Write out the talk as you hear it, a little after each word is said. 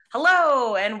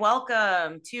Hello and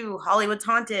welcome to Hollywood's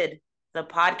Haunted, the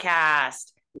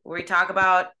podcast where we talk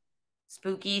about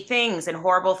spooky things and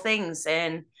horrible things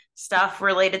and stuff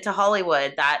related to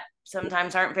Hollywood that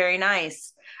sometimes aren't very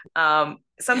nice.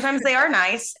 Sometimes they are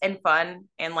nice and fun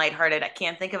and lighthearted. I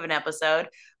can't think of an episode,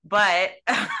 but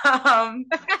um,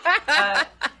 uh,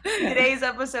 today's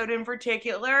episode in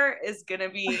particular is going to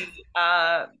be,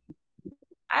 I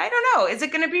don't know, is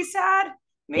it going to be sad?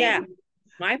 Maybe. Yeah,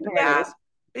 my part Yeah. is.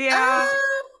 Yeah.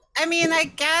 I mean, I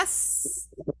guess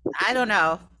I don't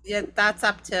know. Yeah, that's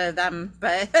up to them,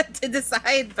 but to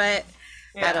decide. But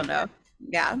I don't know.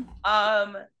 Yeah.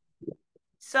 Um.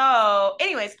 So,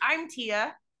 anyways, I'm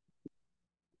Tia,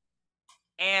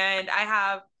 and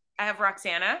I have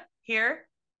Roxana here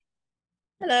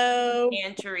Hello.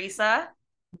 and Teresa.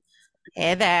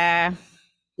 Hey there.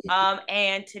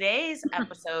 And today's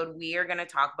episode we are going to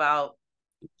talk about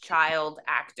child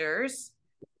actors,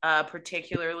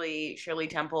 particularly Shirley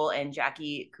Temple and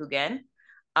Jackie Coogan.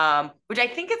 Which I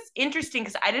think it's interesting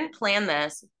because I didn't plan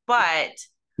this, but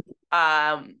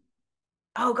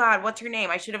oh God, what's her name?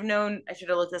 I should have known. I should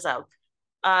have looked this up.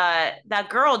 That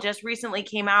girl just recently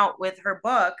came out with her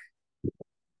book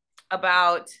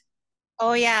about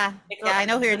Oh yeah, yeah. I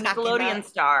know who you're the talking Nickelodeon about.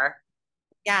 star.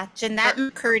 Yeah, Jeanette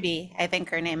McCurdy, I think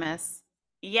her name is.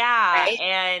 Yeah, Right.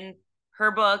 and her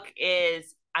book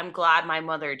is "I'm Glad My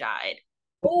Mother Died."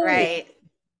 Oh, Right.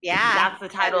 Yeah. That's the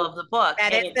title of the book,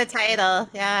 That and is the title.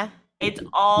 Yeah. it's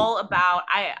all about.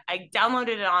 I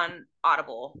downloaded it on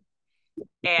Audible,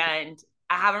 and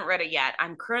I haven't read it yet.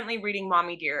 I'm currently reading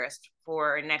Mommy Dearest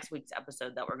for next week's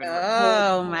episode that we're going to record.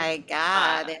 Oh my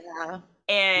God. Uh, Yeah.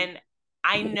 and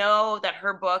I know that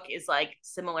her book is like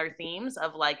similar themes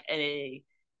of like a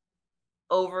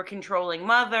over controlling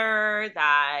mother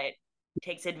that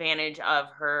takes advantage of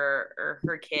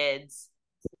her kids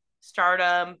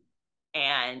stardom,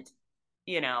 and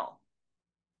you know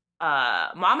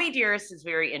Mommy Dearest is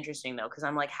very interesting though because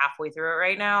I'm like halfway through it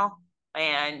right now,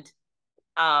 and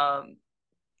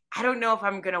I don't know if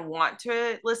I'm gonna want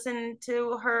to listen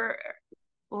to her.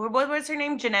 What was her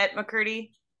name? Jeanette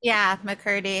McCurdy. Yeah,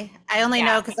 McCurdy. I only Yeah.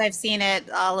 know because I've seen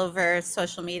it all over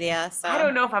social media. I So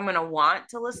don't know if I'm gonna want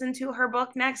to listen to her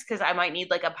book next because I might need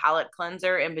like a palate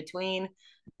cleanser in between,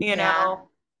 you yeah.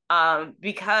 know,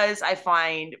 because I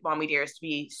find Mommy Dearest to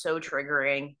be so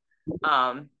triggering.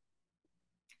 Um,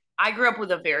 I grew up with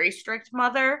a very strict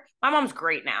mother. My mom's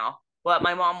great now, but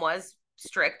my mom was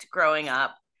strict growing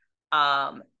up.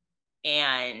 Um,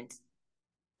 and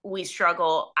we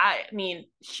struggle. I mean,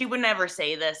 she would never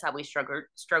say this that we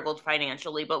struggled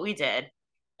financially, but we did.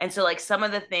 And so like some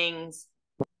of the things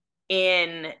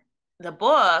in the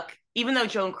book, even though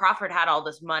Joan Crawford had all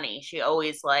this money, she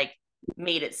always like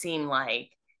made it seem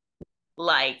like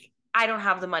I don't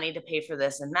have the money to pay for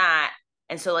this and that.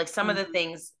 And so like some of the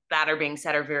things that are being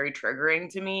said are very triggering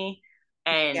to me,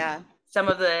 and Yeah. some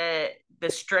of the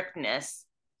strictness,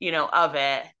 of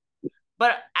it.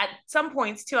 But at some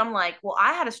points too, I'm like, well,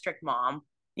 I had a strict mom,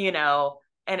 and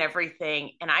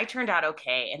everything, and I turned out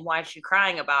okay. And why is she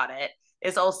crying about it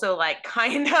is also like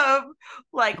kind of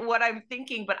like what I'm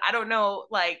thinking, but I don't know.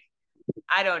 Like,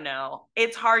 I don't know.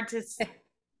 It's hard to.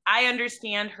 I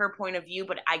understand her point of view,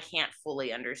 but I can't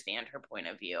fully understand her point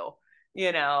of view.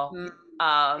 You know. Mm,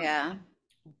 Um, yeah.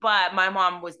 but my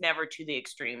mom was never to the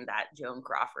extreme that Joan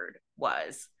Crawford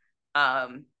was.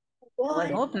 Um, I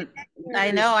would what? hope. I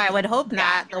know. I would hope yeah,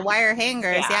 not. The wire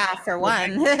hangers, yeah. yeah, for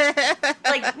one.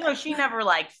 Like she never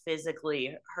like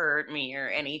physically hurt me or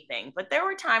anything, but there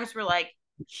were times where like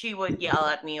she would yell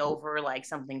at me over like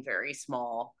something very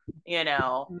small, and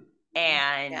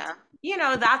Yeah.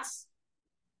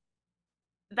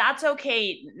 that's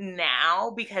okay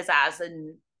now because as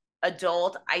an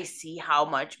adult I see how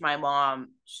much my mom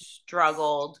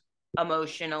struggled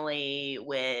emotionally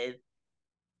with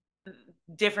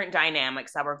different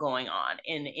dynamics that were going on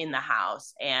in the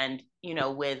house, and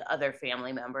with other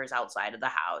family members outside of the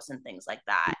house and things like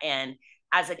that. And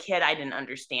as a kid I didn't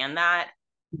understand that,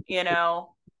 you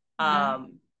know Yeah.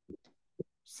 um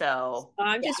so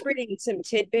I'm just reading some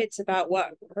tidbits about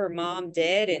what her mom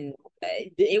did, and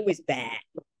it was bad.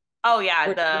 oh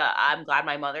yeah, the I'm glad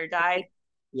my mother died.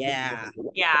 Yeah.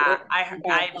 Yeah, About,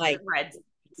 I've like read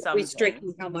some things.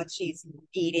 restricting how much she's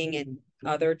eating and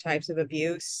other types of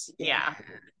abuse. Yeah,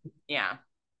 yeah.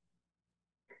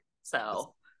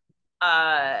 So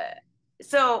uh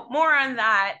so more on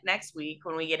that next week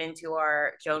when we get into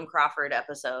our Joan Crawford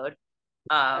episode.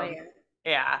 Oh um yeah.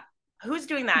 yeah, who's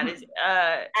doing that? Is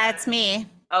That's me.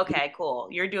 okay, cool.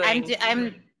 You're I'm doing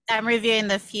I'm I'm reviewing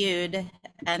The Feud,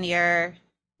 and you're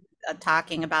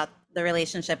talking about the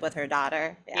relationship with her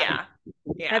daughter. Yeah.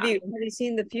 Have you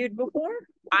seen The Feud before?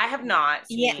 I have not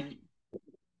Yeah. seen.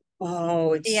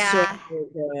 Oh, it's so Yeah.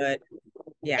 good.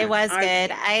 Yeah. It was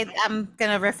good. I'm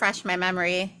gonna refresh my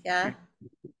memory. Yeah.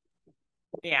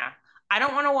 Yeah. I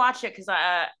don't want to watch it because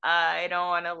I don't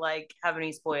want to like have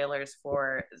any spoilers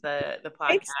for the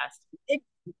podcast. It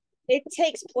it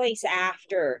takes place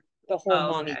after the whole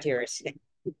Oh, Mommy okay. Dearest thing.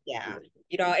 Yeah.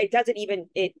 It doesn't even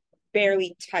it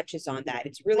barely touches on that.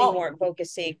 It's really Well, more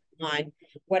focusing on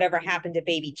whatever happened to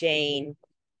Baby Jane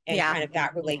and Yeah. kind of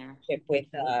that relationship with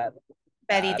Betty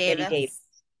Betty Davis. Davis.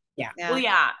 Yeah. Well,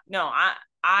 yeah. No,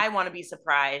 I want to be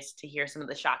surprised to hear some of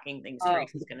the shocking things Oh.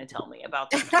 Teresa's going to tell me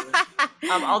about them too.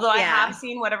 Although I Yeah. have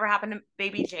seen Whatever Happened to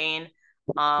Baby Jane,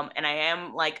 and I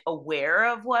am like aware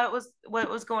of what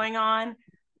was going on,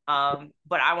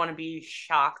 but I want to be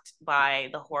shocked by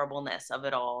the horribleness of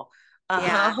it all.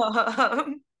 Yeah.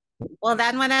 Well,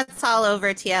 then when it's all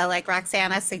over, Tia, like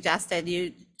Roxana suggested,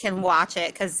 you can watch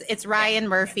it because it's Ryan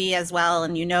Murphy as well,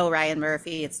 and Ryan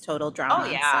Murphy. It's total drama. Oh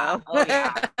yeah. So. Oh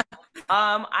yeah.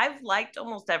 I've liked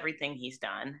almost everything he's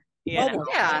done. Yeah.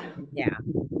 Yeah.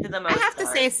 To the I most have to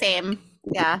part. say same.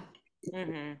 Yeah.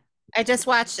 Mm-hmm. I just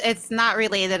watched, it's not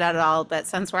related at all, but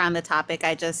since we're on the topic,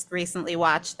 I just recently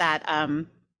watched that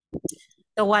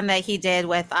the one that he did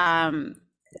with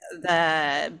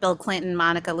the Bill Clinton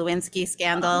Monica Lewinsky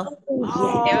scandal.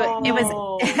 Oh, It was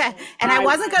and I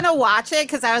wasn't gonna watch it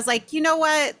because I was like, you know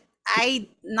what? I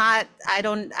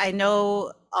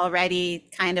know already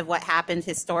kind of what happened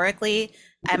historically.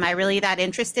 Am I really that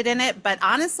interested in it? But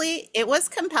honestly, it was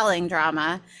compelling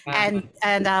drama. And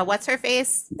what's her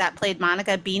face that played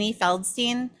Monica, Beanie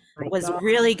Feldstein, was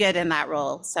really good in that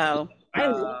role. So I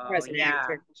love President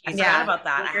Actor. I forgot about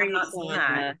that. I have not seen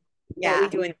that. What We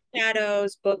Do in the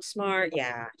Shadows, Booksmart.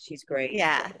 Yeah, she's great.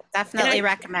 Yeah, definitely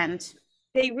recommend.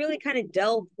 They really kind of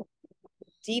delved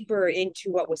deeper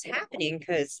into what was happening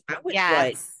because I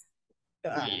was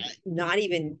not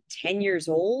even 10 years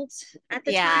old at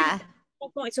the time.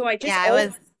 So I just it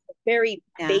was very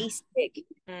basic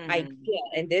idea,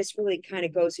 and this really kind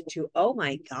of goes into, oh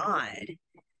my God,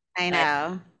 I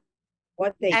know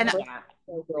what they put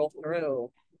the girl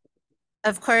through.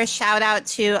 Of course, shout out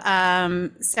to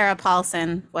Sarah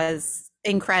Paulson, was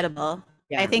incredible.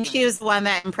 I think she was the one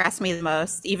that impressed me the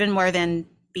most, even more than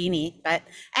Beanie. But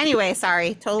anyway,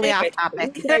 sorry, totally off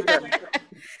topic.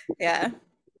 Yeah.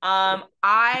 I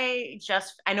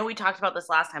know we talked about this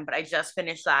last time, but I just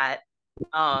finished that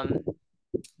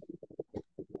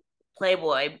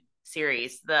Playboy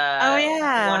series, the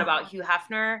one about Hugh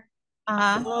Hefner.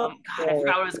 God, I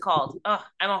forgot what it's called. Oh,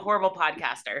 I'm a horrible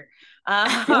podcaster.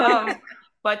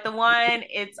 But the one,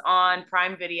 it's on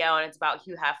Prime Video and it's about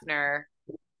Hugh Hefner,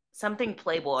 something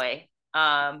Playboy.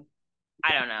 I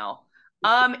don't know.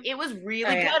 It was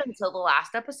really good until the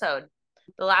last episode.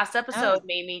 The last episode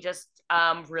made me just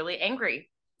really angry.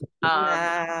 Because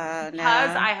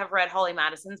I have read Holly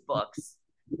Madison's books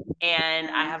and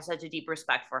I have such a deep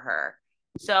respect for her.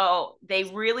 So they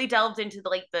really delved into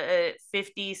the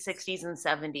 50s, 60s, and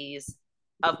 70s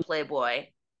of Playboy,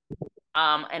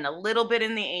 and a little bit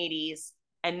in the 80s.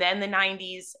 And then the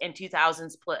 90s and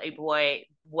 2000s Playboy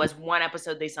was one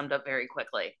episode they summed up very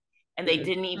quickly. And they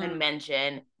didn't even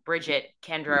mention Bridget,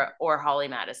 Kendra, or Holly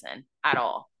Madison at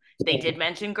all. They did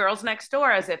mention Girls Next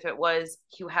Door as if it was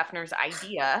Hugh Hefner's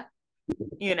idea,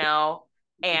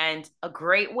 and a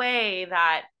great way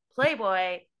that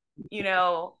Playboy,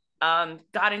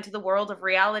 got into the world of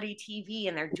reality TV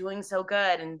and they're doing so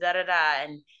good and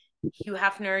and Hugh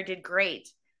Hefner did great.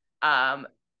 And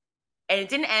it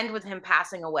didn't end with him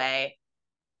passing away.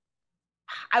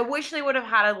 I wish they would have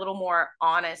had a little more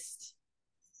honest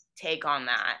take on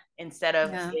that instead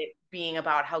of it being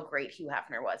about how great Hugh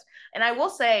Hefner was. And I will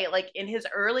say, in his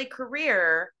early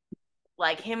career,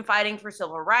 him fighting for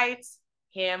civil rights,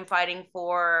 him fighting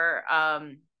for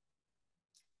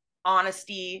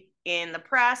honesty in the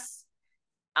press,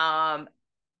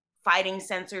 fighting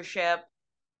censorship,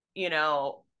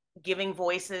 giving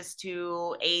voices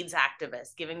to AIDS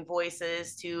activists, giving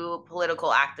voices to political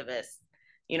activists,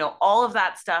 all of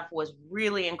that stuff was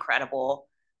really incredible.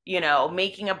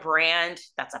 Making a brand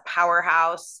that's a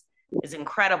powerhouse is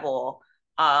incredible.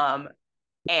 And,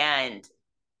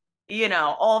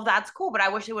 all of that's cool, but I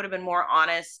wish they would have been more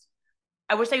honest.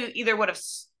 I wish they either would have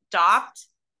stopped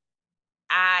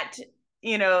at,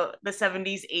 the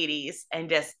 70s, 80s and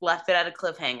just left it at a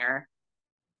cliffhanger,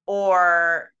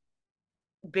 or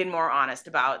been more honest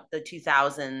about the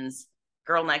 2000s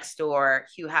Girl Next Door,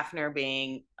 Hugh Hefner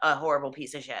being a horrible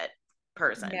piece of shit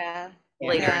person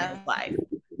later in his life.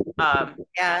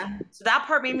 So that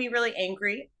part made me really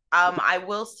angry. I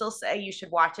will still say you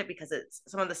should watch it because it's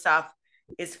some of the stuff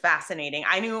is fascinating.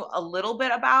 I knew a little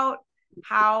bit about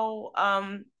how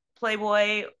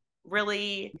Playboy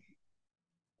really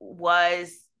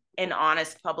was an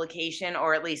honest publication,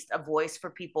 or at least a voice for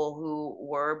people who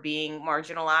were being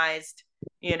marginalized,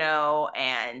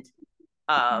 and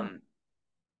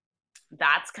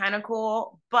that's kind of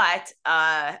cool. But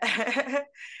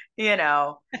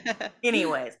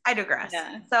anyways, I digress.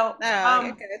 Yeah. So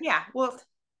yeah, well,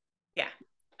 yeah.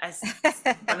 I just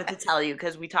wanted to tell you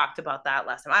because we talked about that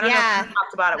last time. I don't know if we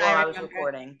talked about it while I was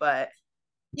recording, but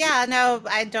yeah, no,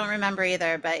 I don't remember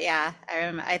either. But yeah,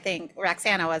 I think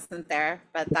Roxana wasn't there,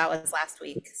 but that was last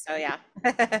week. So yeah.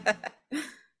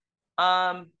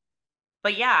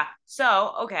 But yeah,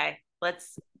 so okay,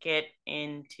 let's get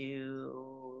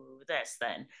into this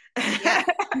then. Yeah.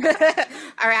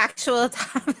 Our actual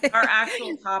topic. Our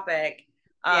actual topic.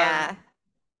 Yeah.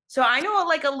 So I know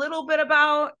like a little bit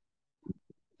about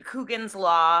Coogan's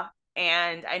Law,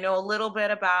 and I know a little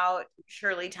bit about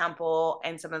Shirley Temple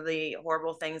and some of the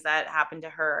horrible things that happened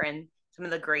to her and some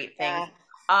of the great things.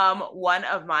 Yeah. One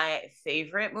of my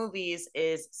favorite movies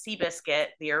is Seabiscuit,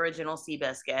 the original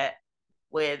Seabiscuit,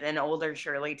 with an older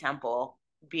Shirley Temple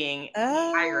being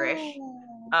Irish.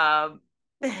 I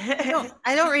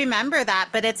don't remember that,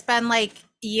 but it's been like,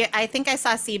 I think I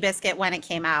saw Seabiscuit when it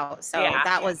came out. So yeah,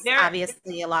 that was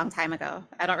obviously a long time ago.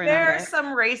 I don't remember. There are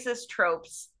some racist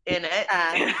tropes in it.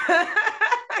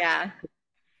 Yeah.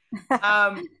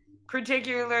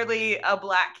 Particularly a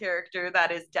Black character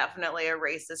that is definitely a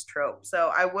racist trope.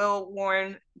 So I will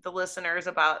warn the listeners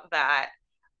about that.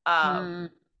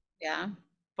 Yeah.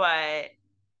 But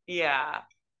yeah.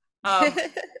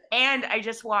 And I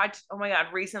just watched, oh my God,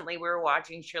 recently we were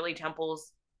watching Shirley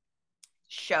Temple's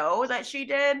show that she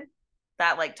did,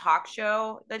 that like talk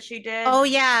show that she did. Oh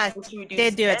yeah, she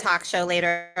did do a talk show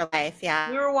later in life. Yeah,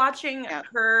 we were watching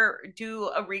her do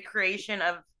a recreation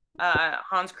of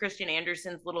Hans Christian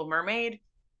Andersen's Little Mermaid,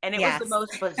 and it was the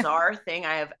most bizarre thing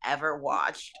I have ever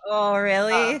watched. Oh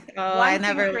really? I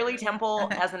never. Shirley Temple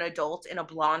as an adult in a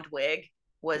blonde wig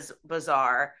was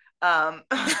bizarre.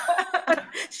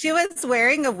 She was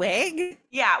wearing a wig?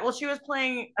 Yeah, well, she was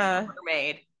playing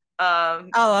Mermaid.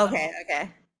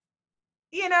 Okay.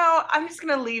 I'm just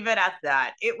gonna leave it at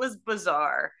that. It was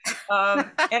bizarre.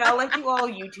 And I'll let you all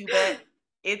YouTube it.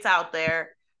 It's out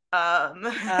there. Now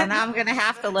I'm gonna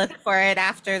have to look for it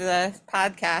after the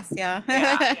podcast. Yeah.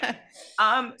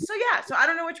 So I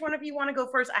don't know which one of you want to go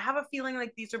first. I have a feeling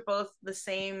like these are both the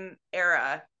same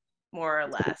era, more or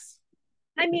less.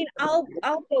 I mean, I'll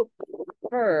go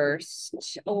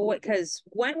first. Oh, because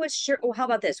how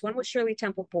about this? When was Shirley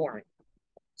Temple born?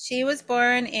 She was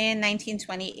born in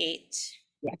 1928.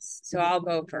 Yes, so I'll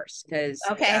go first because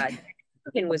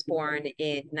Coogan was born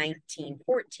in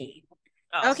 1914.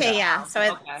 Okay, yeah. So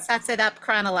it sets it up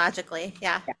chronologically.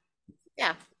 Yeah,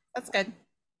 that's good.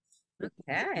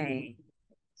 Okay.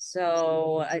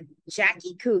 So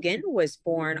Jackie Coogan was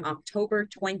born October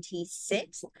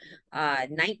 26th,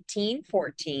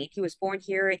 1914. He was born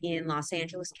here in Los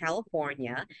Angeles,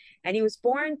 California, and he was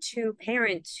born to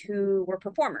parents who were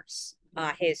performers.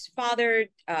 His father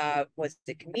was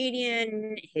a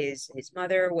comedian. His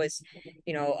mother was,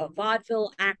 a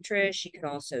vaudeville actress. She could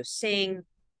also sing.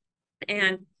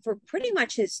 And for pretty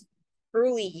much his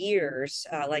early years,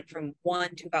 like from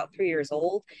 1 to about 3 years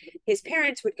old, his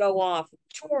parents would go off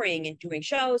touring and doing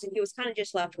shows, and he was kind of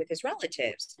just left with his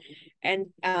relatives. And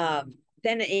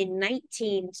then in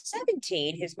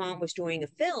 1917, his mom was doing a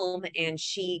film, and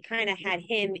she kind of had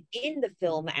him in the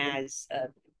film as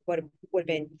what would have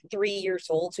been 3 years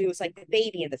old. So he was like the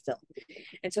baby in the film.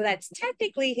 And so that's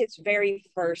technically his very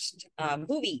first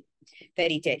movie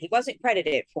that he did. He wasn't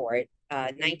credited for it,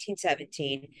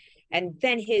 1917. And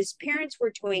then his parents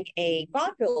were doing a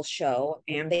vaudeville show,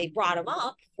 and they brought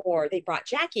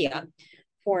Jackie up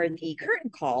for the curtain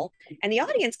call, and the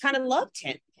audience kind of loved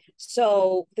him.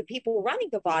 So the people running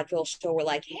the vaudeville show were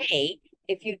like, hey,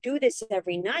 if you do this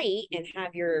every night and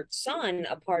have your son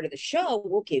a part of the show,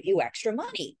 we'll give you extra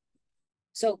money.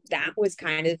 So that was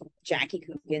kind of Jackie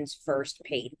Coogan's first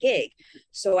paid gig.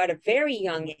 So at a very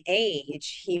young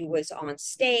age, he was on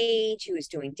stage, he was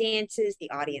doing dances,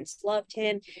 the audience loved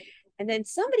him. And then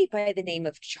somebody by the name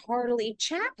of Charlie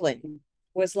Chaplin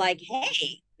was like,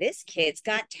 hey, this kid's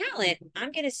got talent.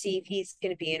 I'm going to see if he's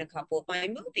going to be in a couple of my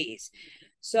movies.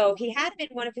 So he had him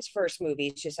in one of his first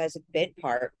movies just as a bit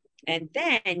part. And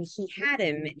then he had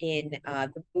him in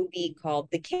the movie called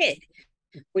The Kid,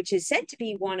 which is said to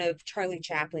be one of Charlie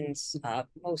Chaplin's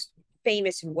most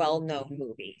famous and well-known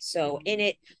movies. So in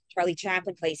it, Charlie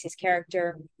Chaplin plays his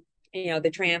character,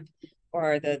 the tramp,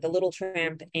 or the little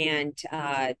tramp, and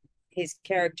his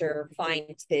character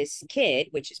finds this kid,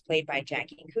 which is played by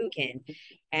Jackie Coogan,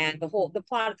 and the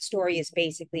plot of the story is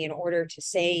basically, in order to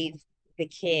save the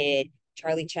kid,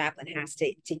 Charlie Chaplin has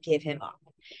to give him up.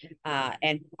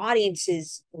 And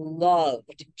audiences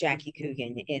loved Jackie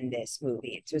Coogan in this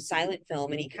movie. It's a silent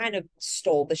film, and he kind of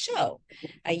stole the show.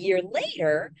 A year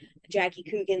later, Jackie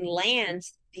Coogan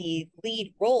lands the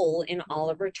lead role in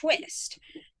Oliver Twist.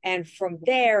 And from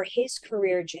there, his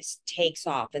career just takes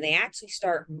off, and they actually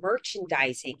start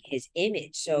merchandising his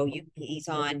image. So he's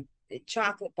on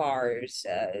chocolate bars,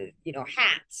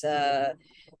 hats,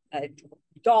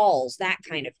 dolls, that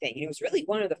kind of thing. It was really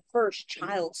one of the first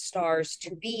child stars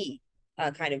to be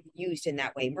kind of used in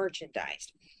that way,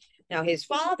 merchandised. Now, his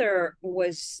father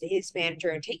was his manager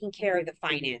and taking care of the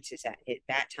finances at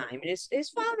that time. And his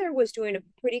father was doing a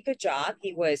pretty good job.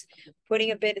 He was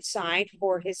putting a bit aside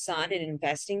for his son and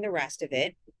investing the rest of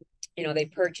it. They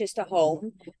purchased a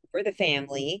home for the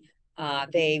family.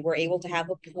 They were able to have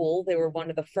a pool. They were one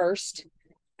of the first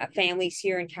families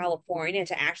here in California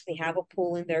to actually have a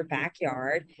pool in their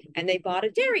backyard. And they bought a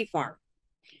dairy farm.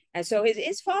 And so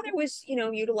his father was,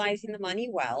 utilizing the money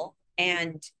well.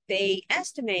 And they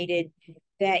estimated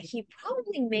that he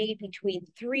probably made between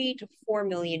 $3 to $4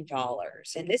 million.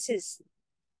 And this is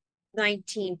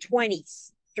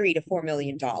 1920s, $3 to $4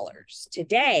 million.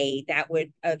 Today, that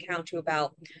would account to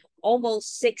about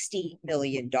almost $60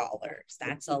 million.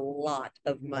 That's a lot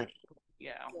of money.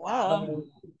 Yeah. Wow.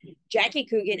 Jackie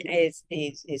Coogan his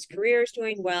career is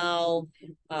doing well,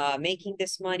 making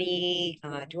this money,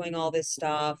 doing all this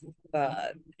stuff.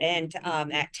 And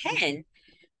at 10,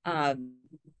 and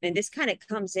this kind of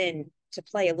comes in to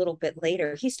play a little bit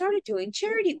later, he started doing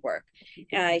charity work.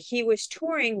 He was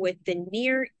touring with the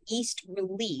Near East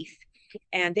Relief,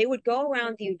 and they would go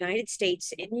around the United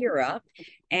States and Europe,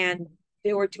 and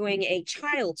they were doing a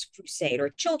children's crusade,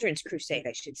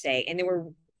 I should say, and they were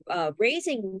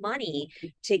raising money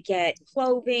to get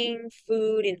clothing,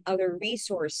 food, and other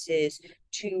resources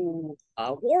to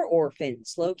war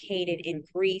orphans located in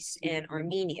Greece and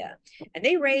Armenia. And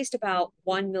they raised about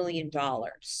 $1 million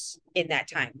in that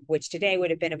time, which today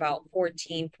would have been about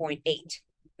 $14.8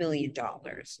 million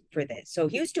for this. So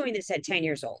he was doing this at 10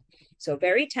 years old. So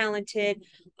very talented,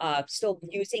 still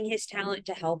using his talent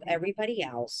to help everybody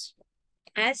else.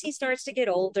 As he starts to get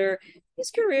older,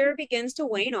 his career begins to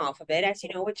wane off a bit, as you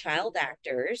know, with child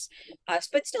actors,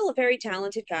 but still a very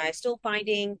talented guy, still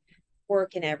finding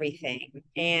work and everything.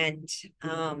 And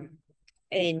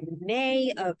in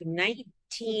May of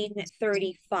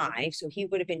 1935, so he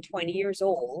would have been 20 years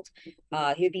old,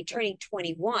 he would be turning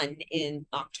 21 in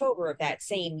October of that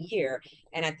same year.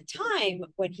 And at the time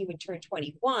when he would turn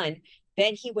 21,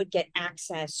 then he would get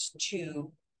access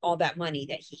to all that money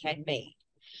that he had made.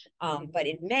 But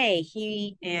in May,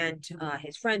 he and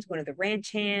his friends, one of the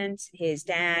ranch hands, his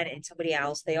dad, and somebody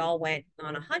else, they all went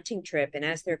on a hunting trip. And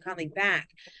as they're coming back,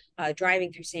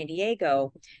 driving through San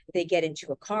Diego, they get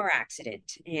into a car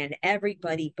accident, and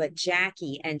everybody but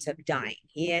Jackie ends up dying.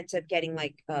 He ends up getting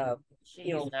broken,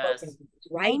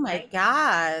 right? Oh my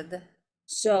God.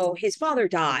 So his father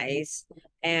dies,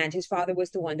 and his father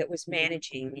was the one that was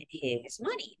managing his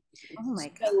money. Oh my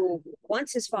God. So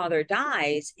once his father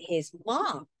dies, his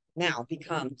mom now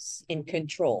becomes in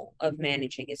control of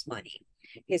managing his money.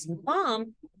 His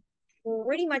mom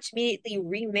pretty much immediately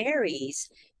remarries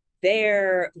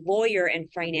their lawyer and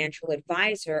financial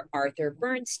advisor, Arthur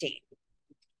Bernstein.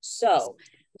 So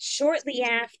shortly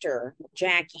after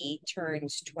Jackie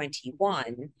turns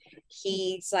 21,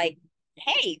 he's like,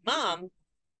 hey, Mom,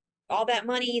 all that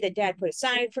money that Dad put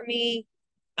aside for me,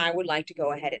 I would like to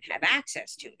go ahead and have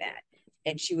access to that.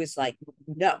 And she was like,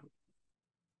 no.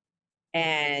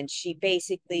 And she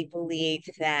basically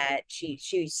believed that she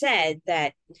said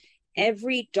that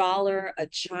every dollar a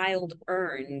child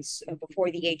earns before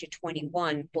the age of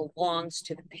 21 belongs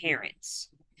to the parents.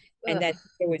 Ugh. And that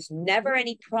there was never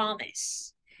any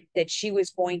promise that she was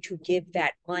going to give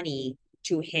that money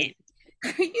to him.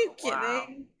 Are you kidding? Wow.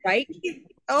 Right?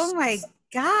 Oh my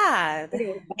God.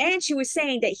 And she was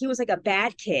saying that he was like a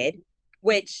bad kid,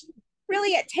 which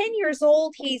really at 10 years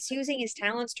old, he's using his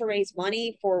talents to raise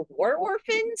money for war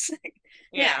orphans.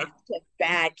 Yeah, it's a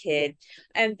bad kid.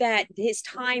 And that his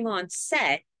time on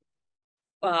set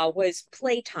was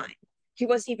playtime. He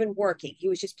wasn't even working. He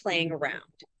was just playing around.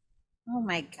 Oh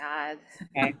my God.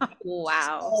 Okay.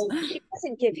 Wow. So she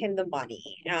doesn't give him the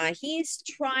money. He's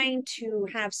trying to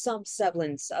have some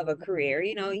semblance of a career.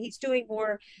 He's doing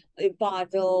more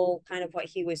vaudeville, kind of what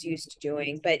he was used to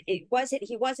doing, but he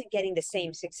wasn't getting the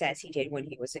same success he did when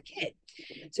he was a kid.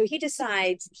 So he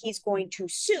decides he's going to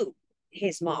sue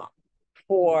his mom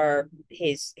for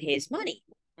his money.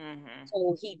 Mm-hmm.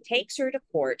 So he takes her to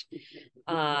court,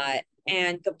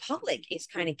 and the public is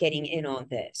kind of getting in on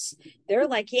this. They're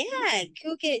like, yeah,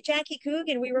 Jackie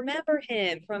Coogan, we remember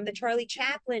him from the Charlie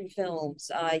Chaplin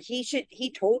films.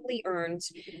 He totally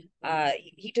earns,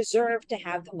 he deserved to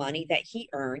have the money that he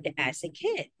earned as a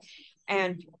kid.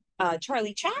 And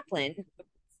Charlie Chaplin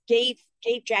gave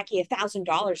Jackie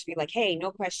 $1,000 to be like, hey,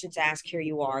 no questions asked, here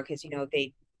you are, because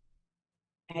they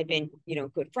had been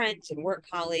good friends and work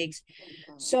colleagues.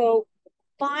 So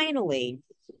finally,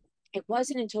 it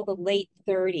wasn't until the late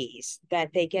 30s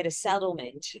that they get a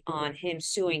settlement on him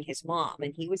suing his mom,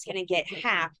 and he was going to get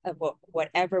half of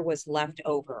whatever was left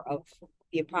over of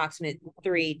the approximate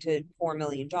 $3 to $4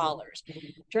 million.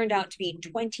 Turned out to be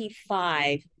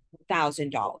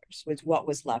 $25,000 was what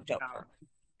was left over,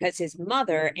 because his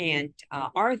mother and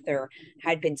Arthur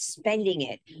had been spending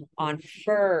it on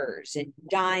furs and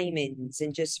diamonds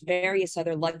and just various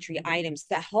other luxury items.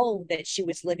 The home that she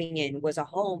was living in was a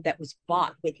home that was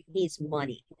bought with his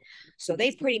money. So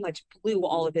they pretty much blew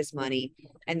all of his money.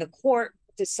 And the court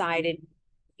decided,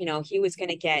 he was going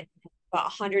to get about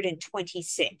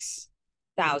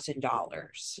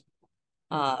 $126,000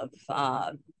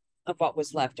 of what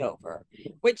was left over,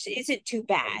 which isn't too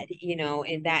bad,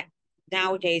 in that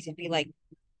nowadays it'd be like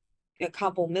a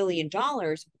couple $1 million.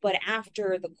 But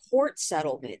after the court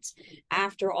settlements,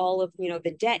 after all of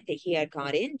the debt that he had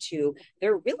got into,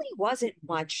 there really wasn't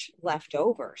much left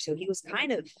over. So he was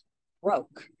kind of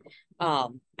broke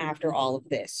after all of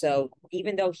this. So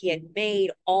even though he had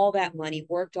made all that money,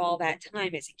 worked all that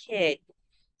time as a kid,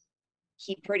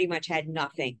 he pretty much had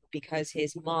nothing because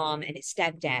his mom and his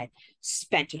stepdad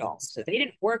spent it all. So they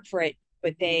didn't work for it,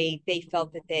 but they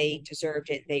felt that they deserved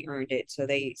it, they earned it, so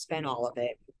they spent all of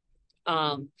it.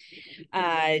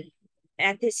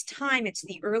 At this time, it's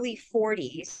the early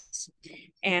 40s,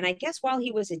 and I guess while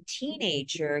he was a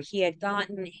teenager, he had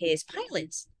gotten his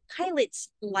pilot's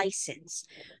license.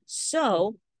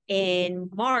 So in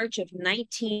March of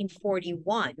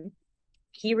 1941,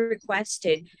 he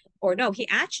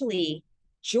actually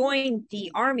joined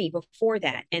the Army before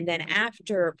that. And then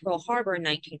after Pearl Harbor in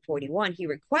 1941, he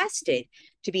requested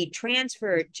to be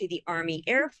transferred to the Army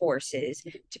Air Forces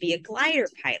to be a glider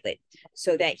pilot,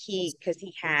 so that because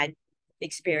he had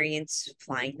experience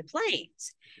flying the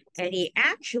planes. And he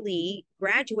actually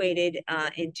graduated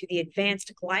into the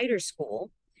Advanced Glider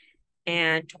School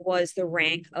and was the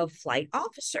rank of flight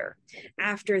officer.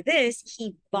 After this,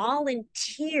 he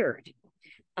volunteered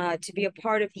to be a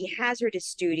part of the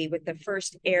hazardous duty with the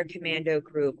 1st Air Commando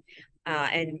Group,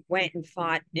 and went and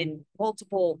fought in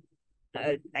multiple,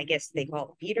 I guess they call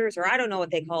it theaters, or I don't know what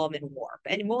they call them in war,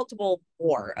 and multiple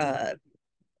war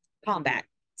combat.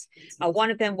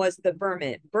 One of them was the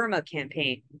Burma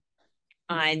campaign.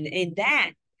 And in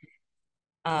that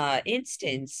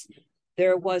instance,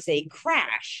 there was a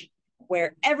crash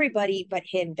where everybody but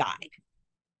him died.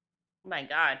 Oh my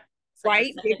God.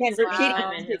 Right? You can repeat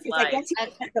it because I guess he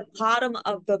was at the bottom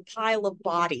of the pile of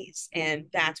bodies, and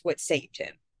that's what saved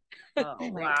him. Oh,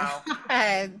 wow.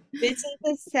 This is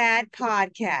a sad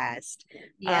podcast.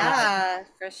 Yeah,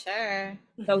 for sure.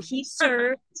 So he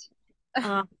served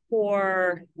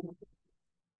for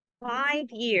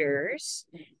 5 years,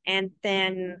 and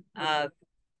then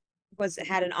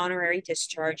had an honorary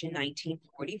discharge in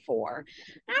 1944.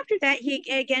 After that, he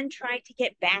again tried to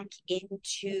get back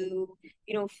into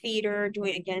theater,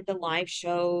 doing again the live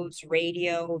shows,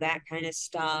 radio, that kind of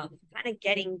stuff, kind of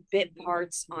getting bit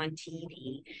parts on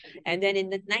TV. And then in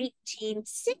the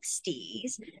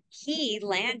 1960s, he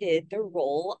landed the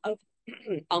role of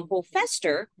Uncle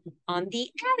Fester on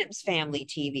the Addams Family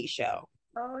TV show.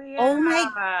 Oh yeah. Oh my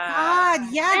God.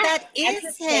 Yeah, that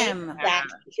is him.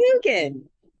 Jackie Coogan.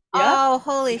 Yep. Oh,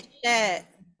 holy shit.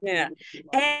 Yeah.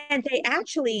 And they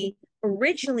actually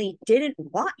originally didn't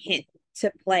want him to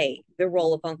play the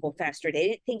role of Uncle Fester. They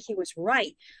didn't think he was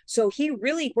right. So he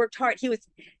really worked hard.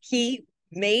 He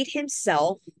made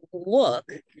himself look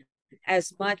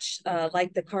as much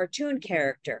like the cartoon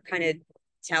character, kind of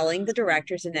telling the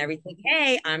directors and everything,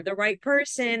 hey, I'm the right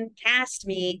person, cast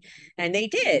me. And they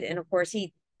did. And of course,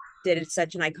 he did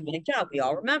such an iconic job. We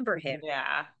all remember him.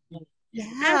 Yeah.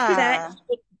 After that,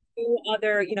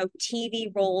 other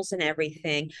TV roles and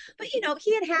everything, but he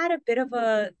had a bit of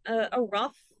a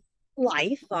rough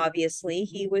life. Obviously,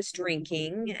 he was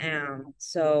drinking,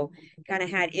 so kind of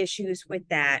had issues with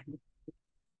that.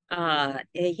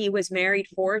 He was married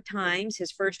 4 times.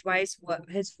 His first wife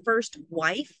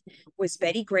was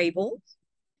Betty Grable.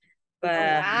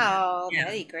 But wow, yeah,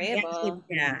 Betty Grable.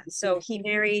 Yeah, so he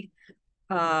married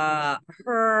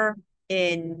her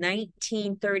in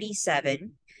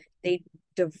 1937. They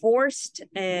divorced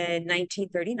in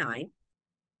 1939.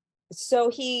 So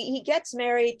he gets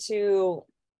married to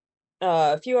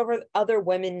a few other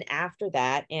women after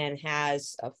that and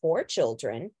has 4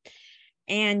 children.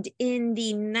 And in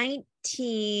the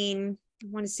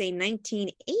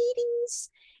 1980s,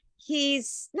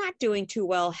 he's not doing too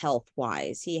well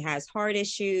health-wise. He has heart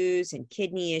issues and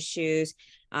kidney issues.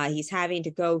 He's having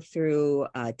to go through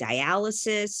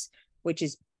dialysis, which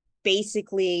is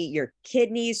basically your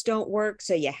kidneys don't work,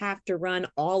 so you have to run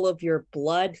all of your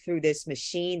blood through this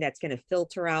machine that's going to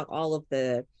filter out all of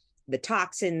the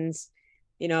toxins,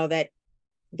 that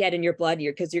get in your blood,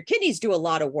 because your kidneys do a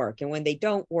lot of work, and when they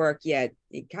don't work yet,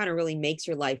 it kind of really makes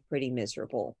your life pretty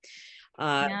miserable.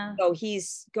 So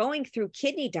he's going through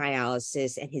kidney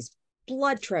dialysis, and his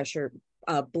blood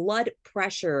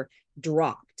pressure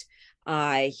dropped.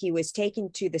 He was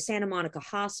taken to the Santa Monica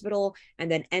Hospital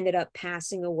and then ended up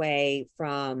passing away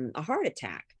from a heart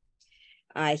attack.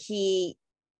 He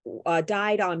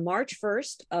died on March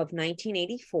 1st of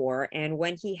 1984. And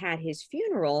when he had his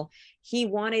funeral, he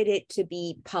wanted it to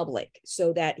be public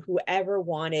so that whoever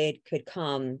wanted could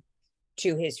come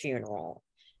to his funeral,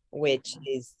 which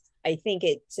is, I think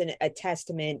it's a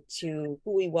testament to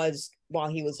who he was while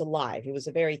he was alive. He was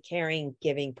a very caring,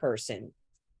 giving person,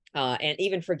 and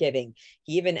even forgiving.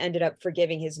 He even ended up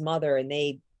forgiving his mother, and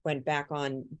they went back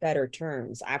on better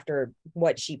terms after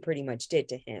what she pretty much did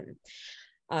to him.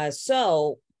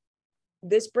 So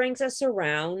this brings us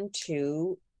around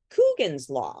to Coogan's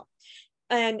Law.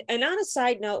 And on a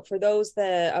side note, for those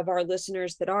of our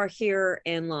listeners that are here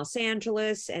in Los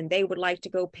Angeles and they would like to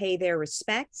go pay their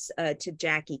respects to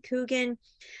Jackie Coogan,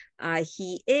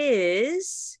 he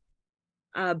is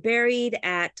buried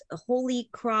at Holy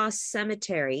Cross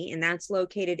Cemetery, and that's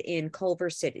located in Culver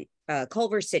City.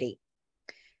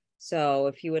 So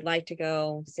if you would like to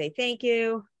go say thank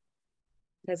you,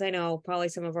 because I know probably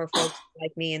some of our folks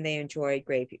like me and they enjoy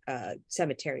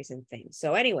cemeteries and things.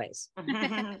 So anyways,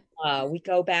 we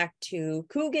go back to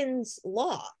Coogan's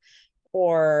Law,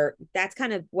 or that's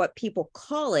kind of what people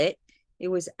call it. It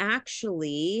was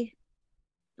actually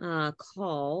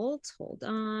called, hold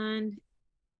on,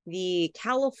 the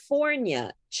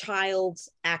California Child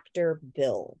Actors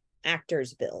Bill.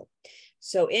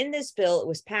 So in this bill, it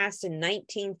was passed in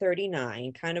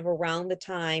 1939, kind of around the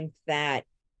time that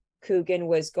Coogan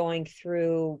was going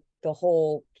through the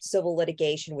whole civil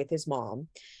litigation with his mom.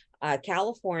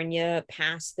 California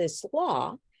passed this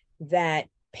law that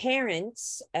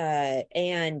parents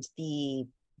and the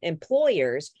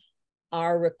employers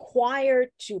are required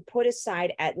to put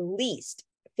aside at least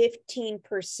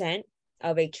 15%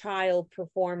 of a child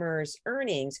performer's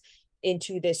earnings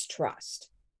into this trust.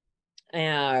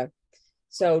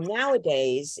 So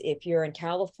nowadays, if you're in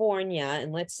California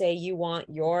and let's say you want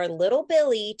your little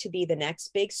Billy to be the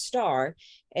next big star,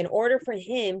 in order for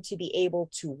him to be able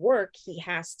to work, he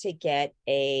has to get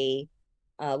a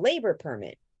labor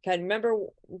permit. Can remember,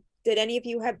 did any of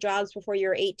you have jobs before you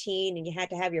were 18 and you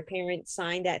had to have your parents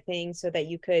sign that thing so that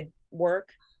you could work?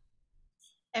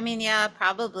 I mean, yeah,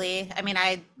 probably. I mean,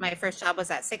 my first job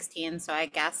was at 16, so I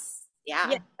guess,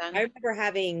 yeah. I remember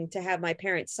having to have my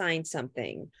parents sign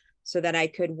something so that I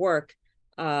could work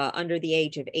under the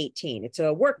age of 18. It's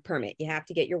a work permit. You have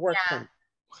to get your work permit.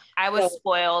 I was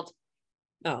spoiled.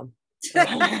 Oh.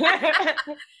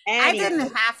 I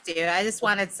didn't have to. I just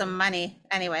wanted some money.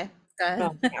 Anyway, go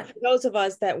ahead. For those of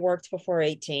us that worked before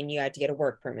 18, you had to get a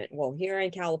work permit. Well, here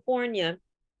in California,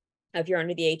 if you're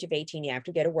under the age of 18, you have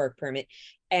to get a work permit.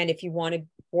 And if you want to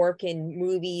work in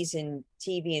movies and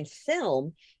TV and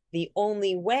film, the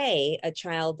only way a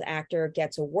child actor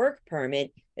gets a work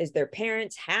permit is their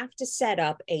parents have to set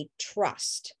up a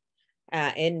trust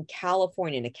in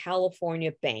California, in a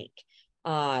California bank.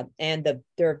 And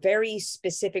there are very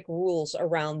specific rules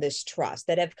around this trust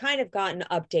that have kind of gotten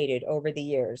updated over the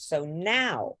years. So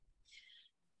now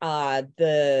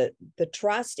the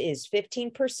trust is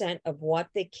 15% of what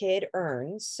the kid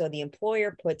earns. So the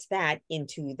employer puts that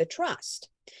into the trust.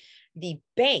 The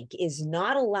bank is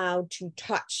not allowed to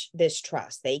touch this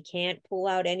trust. They can't pull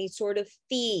out any sort of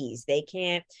fees. They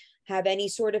can't have any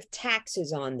sort of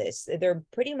taxes on this. They're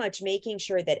pretty much making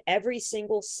sure that every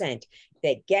single cent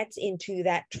that gets into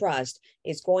that trust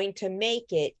is going to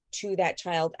make it to that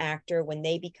child actor when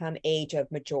they become age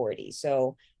of majority.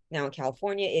 So now in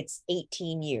California, it's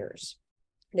 18 years.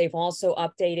 They've also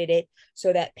updated it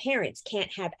so that parents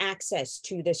can't have access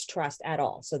to this trust at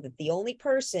all, so that the only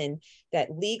person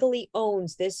that legally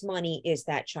owns this money is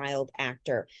that child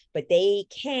actor, but they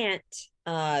can't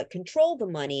control the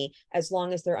money as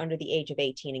long as they're under the age of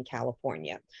 18 in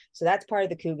California. So that's part of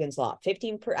the Coogan's Law.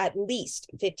 At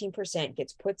least 15%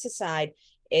 gets put aside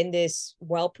in this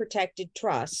well-protected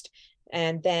trust.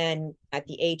 And then at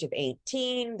the age of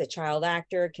 18, the child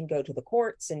actor can go to the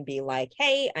courts and be like,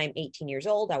 hey, I'm 18 years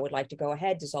old. I would like to go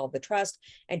ahead, dissolve the trust,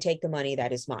 and take the money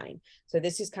that is mine. So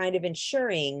this is kind of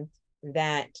ensuring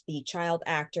that the child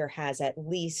actor has at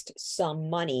least some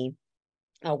money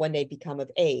when they become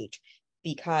of age,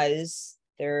 because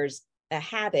there's a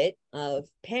habit of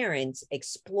parents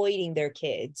exploiting their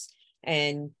kids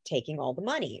and taking all the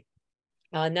money.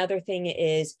 Another thing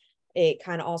is it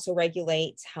kind of also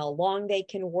regulates how long they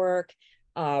can work,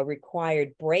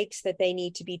 required breaks that they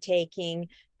need to be taking,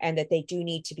 and that they do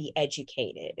need to be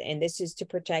educated. And this is to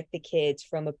protect the kids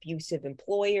from abusive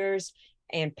employers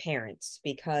and parents,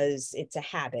 because it's a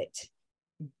habit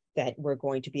that we're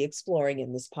going to be exploring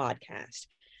in this podcast.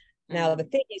 Now, the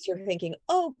thing is, you're thinking,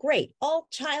 oh, great, all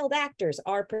child actors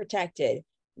are protected.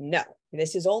 No,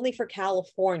 this is only for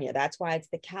California. That's why it's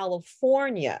the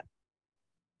California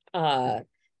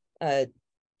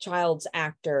child's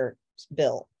actor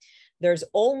bill. There's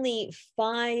only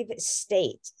 5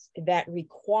 states that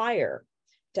require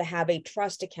to have a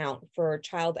trust account for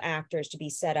child actors to be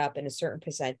set up, and a certain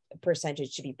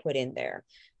percentage to be put in there.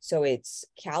 So it's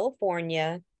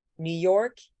California, New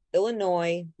York,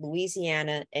 Illinois,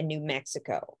 Louisiana, and New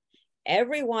Mexico.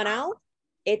 Everyone else,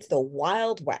 it's the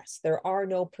Wild West. There are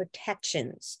no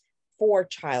protections for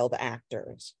child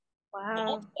actors.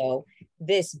 Wow. Also,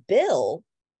 this bill,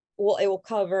 well, it will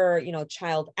cover,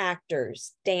 child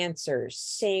actors, dancers,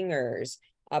 singers,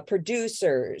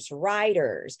 producers,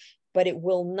 writers, but it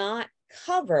will not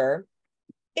cover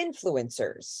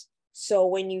influencers. So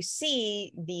when you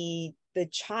see the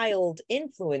child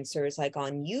influencers like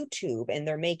on YouTube and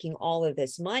they're making all of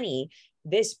this money,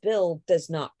 this bill does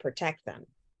not protect them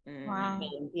from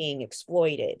being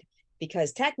exploited,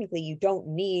 because technically you don't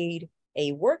need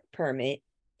a work permit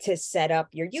to set up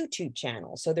your YouTube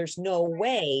channel. So there's no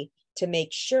way to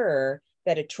make sure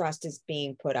that a trust is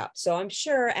being put up. So I'm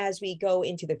sure as we go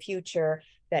into the future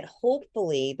that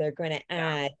hopefully they're going to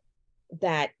add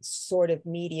that sort of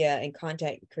media and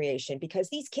content creation, because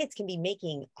these kids can be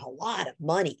making a lot of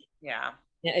money. Yeah.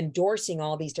 Endorsing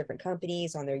all these different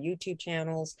companies on their YouTube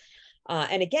channels.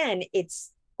 And again,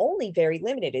 it's only very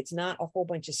limited. It's not a whole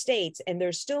bunch of states. And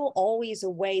there's still always a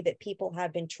way that people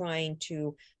have been trying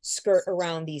to skirt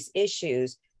around these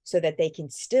issues so that they can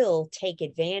still take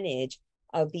advantage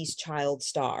of these child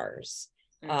stars.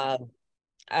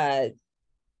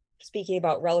 Speaking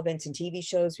about relevance in TV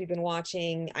shows we've been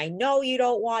watching, I know you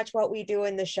don't watch What We Do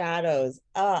in the Shadows.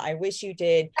 I wish you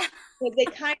did. But they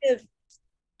kind of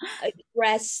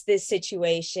address this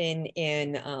situation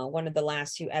in one of the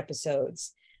last few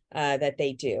episodes that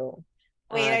they do.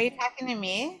 Wait, are you talking to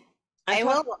me? I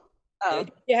will. Oh.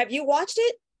 Have you watched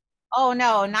it? Oh,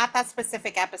 no, not that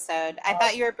specific episode. I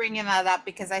thought you were bringing that up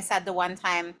because I said the one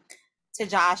time to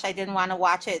Josh I didn't want to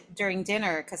watch it during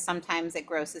dinner because sometimes it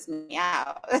grosses me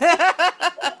out. I'm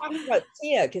talking about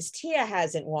Tia, because Tia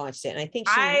hasn't watched it, and I think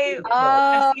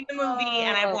I've seen the movie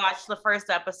and I've watched the first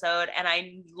episode and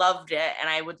I loved it, and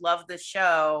I would love the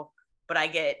show, but I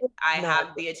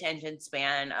have the attention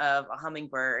span of a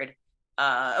hummingbird.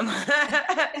 They're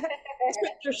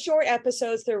short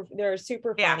episodes. They're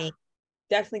super funny. Yeah.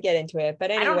 Definitely get into it.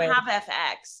 But anyway, I don't have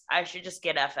FX. I should just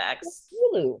get FX.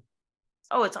 Hulu.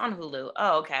 Oh, it's on Hulu.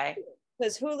 Oh, okay.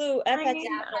 Because Hulu, FX is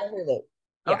on Hulu.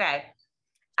 Yeah. Okay.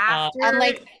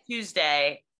 After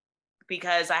Tuesday,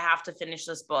 because I have to finish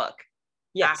this book.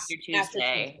 Yes. After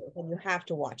Tuesday. And you have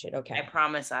to watch it. Okay. I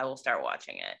promise I will start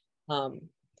watching it.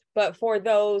 But for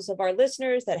those of our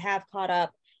listeners that have caught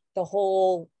up, the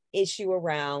whole issue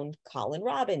around Colin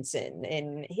Robinson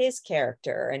and his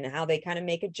character, and how they kind of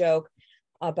make a joke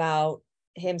about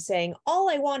him saying, all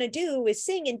I want to do is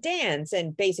sing and dance,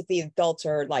 and basically adults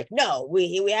are like, no,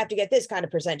 we have to get this kind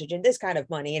of percentage and this kind of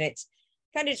money. And it's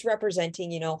kind of just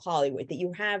representing, Hollywood, that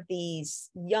you have these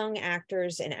young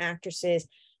actors and actresses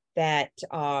that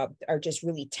are just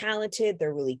really talented,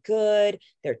 they're really good,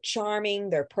 they're charming,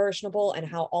 they're personable, and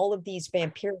how all of these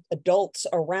vampiric adults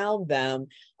around them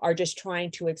are just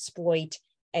trying to exploit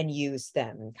and use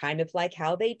them, kind of like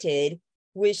how they did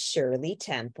with Shirley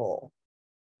Temple.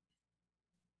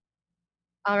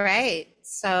 All right,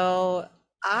 so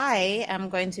I am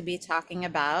going to be talking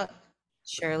about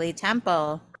Shirley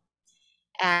Temple.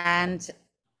 And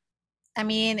I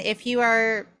mean, if you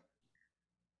are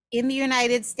in the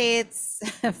United States,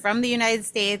 from the United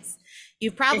States,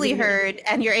 you've probably heard,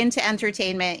 and you're into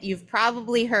entertainment, you've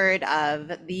probably heard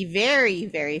of the very,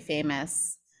 very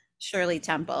famous Shirley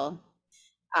Temple.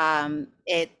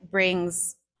 It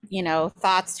brings,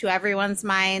 thoughts to everyone's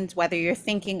mind, whether you're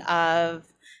thinking of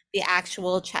the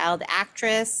actual child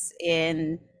actress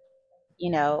in,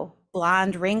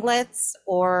 blonde ringlets,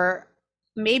 or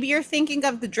maybe you're thinking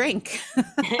of the drink.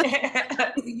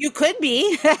 You could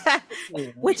be,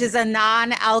 which is a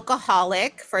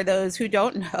non-alcoholic, for those who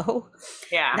don't know.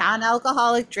 Yeah.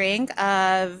 Non-alcoholic drink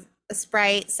of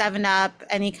Sprite, 7-Up,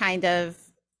 any kind of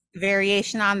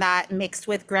variation on that, mixed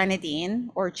with grenadine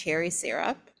or cherry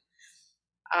syrup.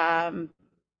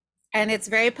 And it's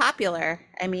very popular.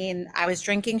 I mean, I was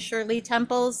drinking Shirley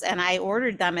Temples, and I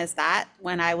ordered them as that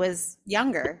when I was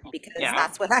younger, because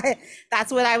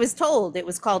that's what I was told. It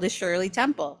was called a Shirley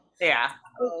Temple. Yeah.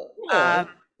 So,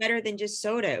 better than just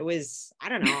soda. It was, I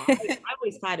don't know. I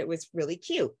always thought it was really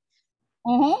cute.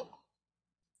 Mm-hmm.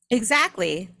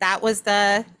 Exactly. That was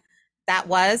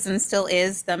and still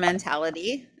is the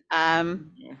mentality.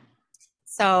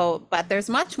 So, but there's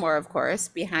much more, of course,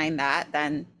 behind that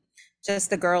than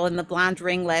just the girl in the blonde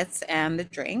ringlets and the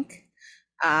drink.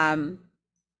 But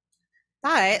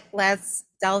let's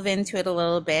delve into it a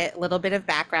little bit of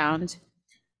background.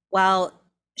 Well,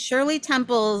 Shirley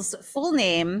Temple's full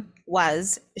name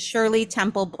was Shirley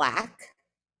Temple Black.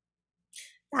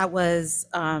 That was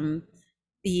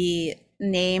the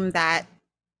name that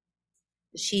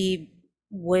she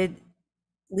would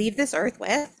leave this earth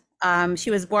with. She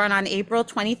was born on April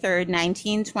 23rd,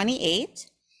 1928.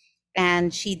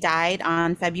 And she died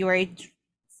on February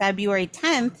 10th,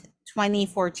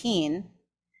 2014.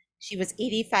 She was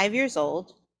 85 years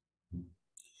old.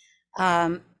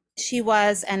 She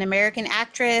was an American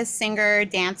actress, singer,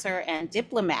 dancer, and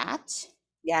diplomat.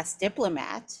 Yes,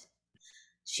 diplomat.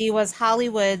 She was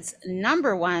Hollywood's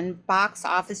 #1 box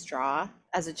office draw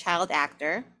as a child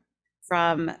actor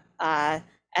and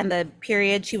the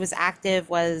period she was active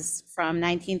was from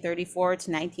 1934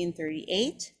 to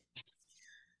 1938.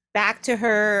 Back to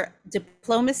her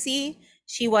diplomacy,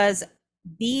 she was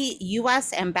the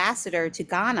U.S. ambassador to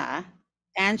Ghana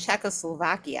and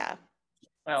Czechoslovakia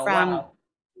from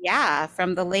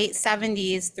the late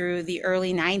 70s through the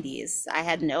early 90s. I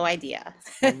had no idea.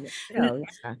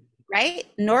 Right?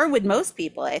 Nor would most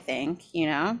people, I think,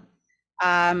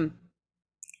 And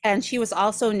she was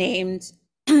also named,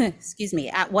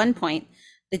 at one point,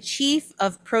 the Chief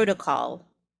of Protocol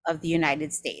of the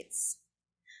United States.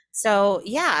 So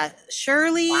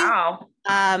Shirley, for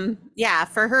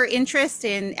her interest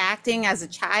in acting as a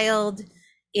child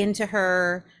into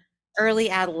her early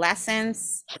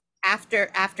adolescence,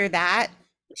 after that,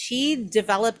 she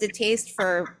developed a taste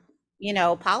for,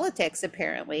 politics,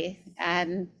 apparently,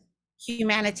 and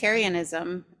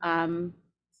humanitarianism.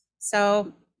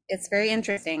 So it's very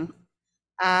interesting.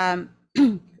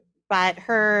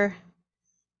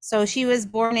 So she was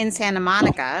born in Santa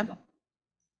Monica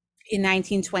in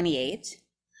 1928.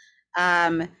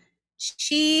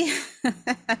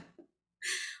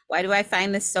 Why do I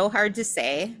find this so hard to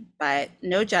say? But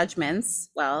no judgments.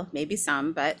 Well, maybe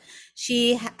some, but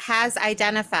she was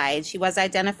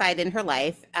identified in her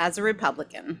life as a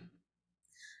Republican.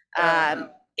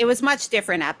 It was much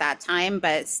different at that time,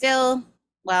 but still,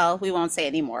 well, we won't say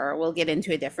anymore. We'll get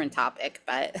into a different topic,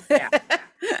 but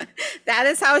that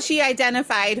is how she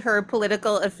identified her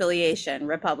political affiliation,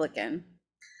 Republican.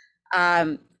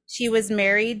 She was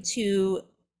married to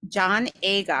John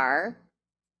Agar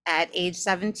at age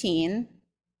 17.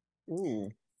 Ooh.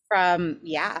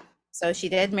 So she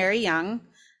did marry young,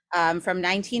 from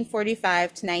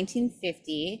 1945 to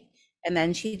 1950, and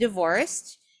then she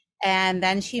divorced, and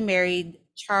then she married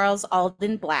Charles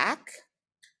Alden Black.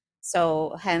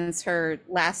 So hence her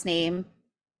last name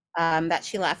that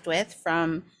she left with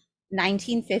from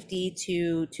 1950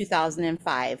 to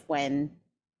 2005 when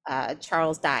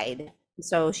Charles died.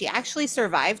 So she actually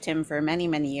survived him for many,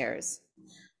 many years.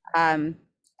 And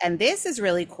this is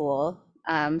really cool.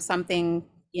 Something,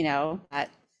 that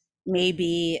may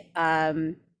be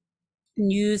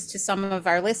news to some of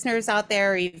our listeners out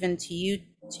there, or even to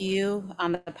you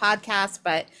on the podcast,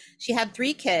 but she had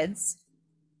 3 kids,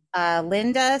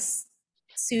 Linda,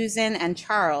 Susan, and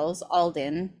Charles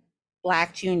Alden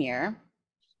Black Jr.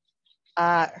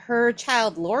 Her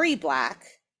child, Lori Black,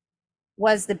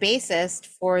 was the bassist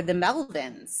for the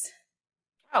Melvins.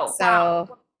 Oh, so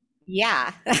wow.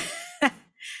 Yeah.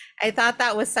 I thought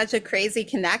that was such a crazy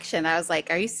connection. I was like,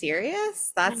 are you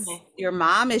serious? That's your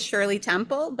mom is Shirley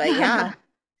Temple? But yeah.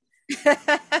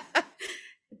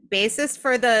 Bassist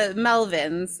for the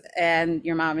Melvins, and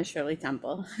your mom is Shirley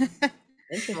Temple. I'm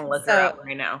gonna look her up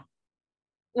right now.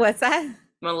 What's that? I'm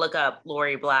gonna look up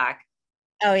Lori Black.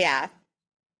 Oh yeah.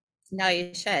 No,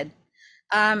 you should.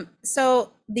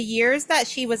 So the years that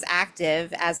she was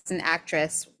active as an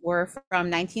actress were from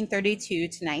 1932 to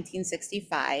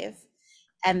 1965.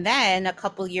 And then a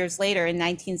couple years later, in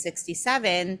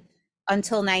 1967,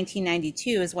 until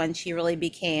 1992 is when she really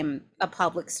became a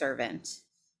public servant.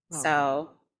 Oh. So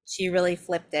she really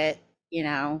flipped it, you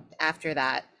know, after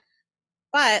that.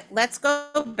 But let's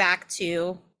go back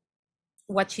to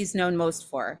what she's known most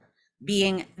for,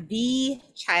 being the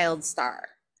child star,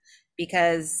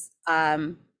 because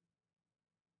I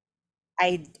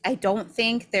don't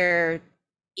think there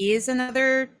is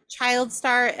another child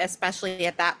star, especially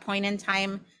at that point in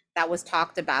time, that was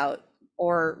talked about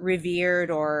or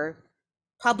revered or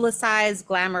publicized,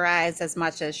 glamorized as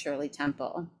much as Shirley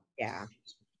Temple. Yeah.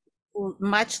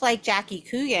 Much like Jackie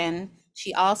Coogan,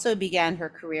 she also began her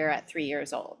career at 3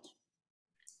 years old.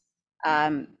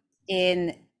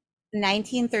 In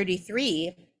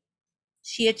 1933,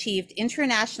 she achieved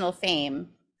international fame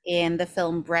in the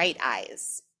film Bright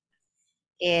Eyes.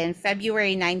 In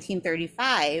February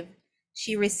 1935,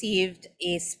 she received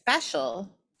a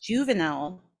special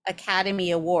Juvenile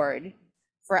Academy Award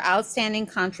for outstanding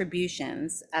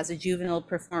contributions as a juvenile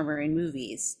performer in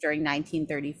movies during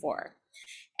 1934.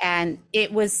 And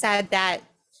it was said that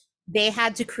they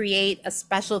had to create a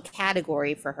special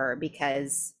category for her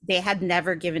because they had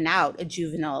never given out a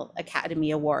Juvenile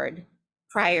Academy Award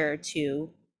prior to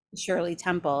Shirley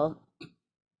Temple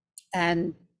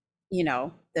and, you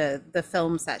know, the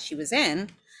films that she was in.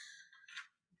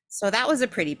 So that was a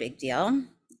pretty big deal.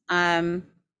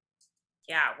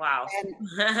 Yeah, wow.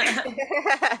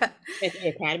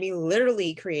 The Academy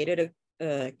literally created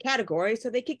a category so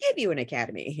they could give you an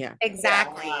Academy. Yeah,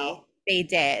 exactly. Yeah, wow. They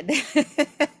did.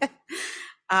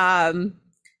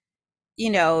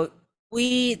 You know,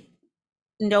 we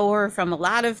know her from a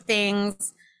lot of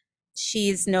things.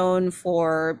 She's known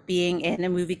for being in a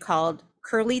movie called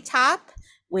Curly Top,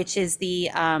 which is the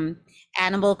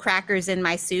Animal Crackers in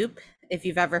My Soup. If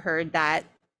you've ever heard that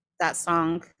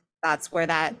song, that's where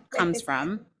that comes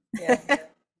from.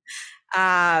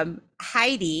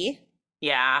 Heidi.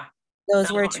 Yeah.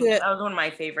 Those were two. That was one of my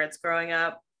favorites growing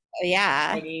up.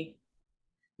 Yeah. Heidi.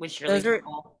 With Shirley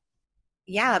Temple.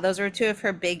 Yeah, those were two of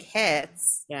her big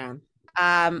hits. Yeah.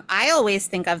 I always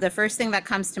think of the first thing that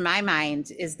comes to my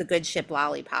mind is The Good Ship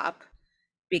Lollipop,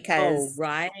 because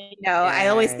right. You know, yes. I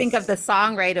always think of the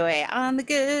song right away. On the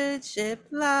good ship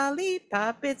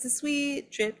Lollipop, it's a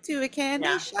sweet trip to a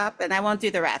candy shop, and I won't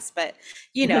do the rest, but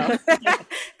you know,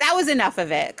 that was enough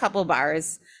of it. A couple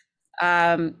bars.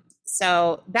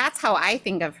 So that's how I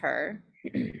think of her.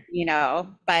 You know,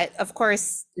 but of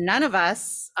course, none of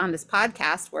us on this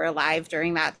podcast were alive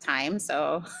during that time,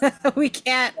 so we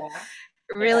can't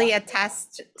really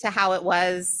attest to how it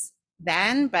was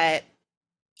then, but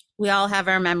we all have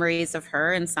our memories of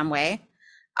her in some way.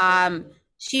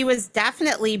 She was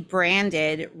definitely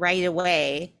branded right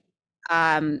away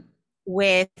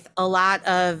with a lot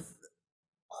of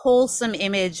wholesome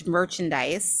image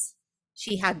merchandise.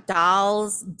 She had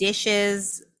dolls,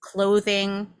 dishes,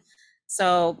 clothing.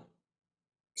 So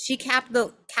she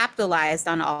capitalized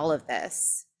on all of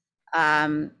this.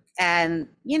 And,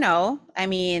 you know, I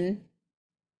mean,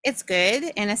 it's good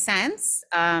in a sense.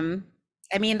 I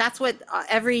mean, that's what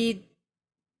every,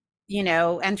 you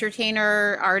know,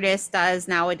 entertainer, artist does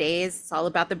nowadays. It's all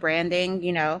about the branding,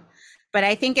 you know. But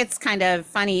I think it's kind of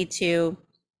funny to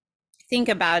think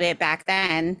about it back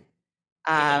then.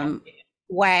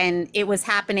 When it was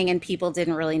happening and people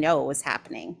didn't really know it was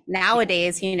happening.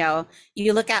 Nowadays, you know,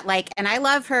 you look at like, and I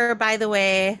love her, by the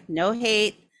way, no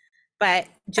hate, but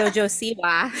JoJo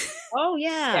Siwa. Oh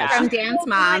yeah. From Dance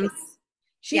Moms.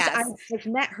 I've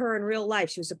met her in real life.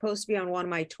 She was supposed to be on one of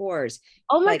my tours.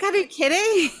 Oh my God, are you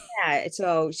kidding? Yeah.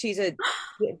 So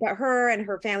her and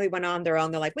her family went on their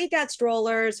own. They're like, we got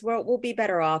strollers. We'll be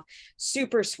better off.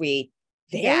 Super sweet.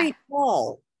 Very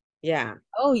tall. Yeah.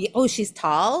 Oh, she's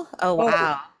tall? Oh,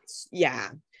 wow.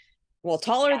 Yeah. Well,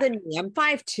 taller than me. I'm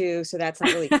 5'2", so that's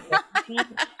not really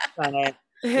but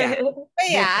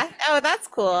yeah. Oh, that's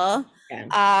cool.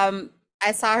 Yeah.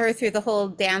 I saw her through the whole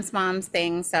Dance Moms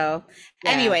thing. So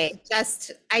anyway,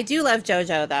 I do love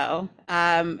JoJo though.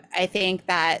 I think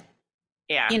that,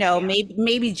 you know,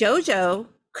 maybe JoJo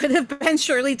could have been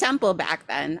Shirley Temple back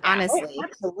then, honestly. Oh,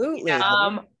 absolutely.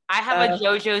 I have a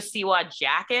JoJo Siwa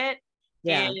jacket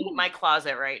in my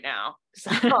closet right now. So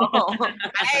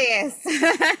nice.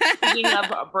 Speaking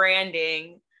of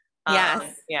branding.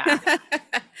 Yes.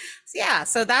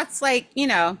 So that's like, you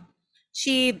know,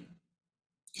 she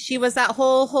was that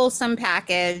whole wholesome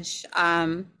package.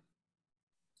 And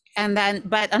then,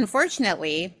 but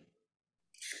unfortunately,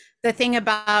 the thing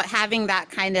about having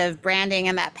that kind of branding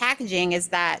and that packaging is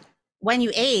that when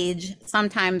you age,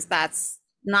 sometimes that's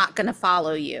not going to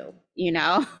follow you. You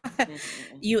know,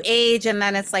 you age and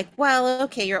then it's like, well,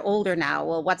 okay, you're older now.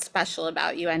 Well, what's special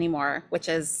about you anymore? Which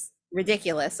is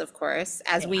ridiculous, of course,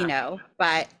 as we know,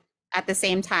 but at the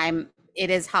same time, it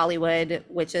is Hollywood,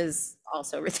 which is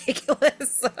also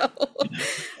ridiculous. So,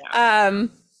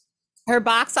 her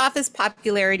box office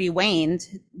popularity waned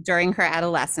during her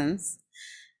adolescence.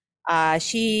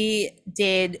 She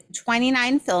did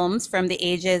 29 films from the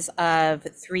ages of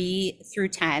 3 through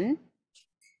 10,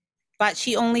 but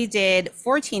she only did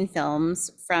 14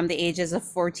 films from the ages of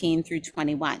 14 through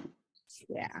 21.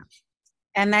 Yeah.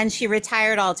 And then she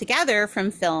retired altogether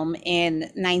from film in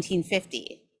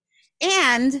 1950.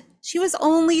 And she was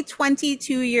only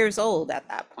 22 years old at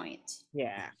that point.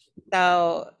 Yeah.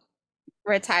 So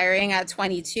retiring at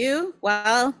 22,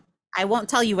 well, I won't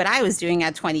tell you what I was doing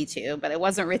at 22, but it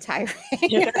wasn't retiring.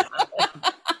 It's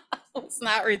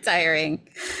not retiring.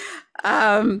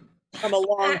 From a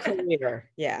long career.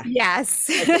 Yeah. Yes.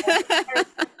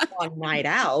 Long night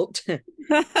out.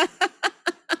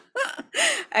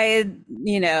 I had,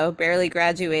 barely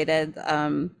graduated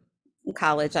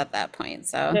college at that point.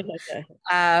 So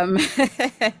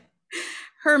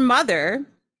her mother,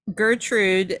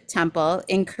 Gertrude Temple,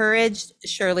 encouraged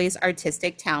Shirley's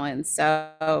artistic talents.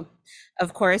 So,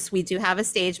 of course, we do have a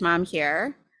stage mom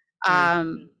here,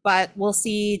 but we'll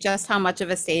see just how much of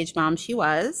a stage mom she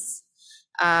was.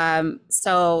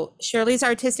 So Shirley's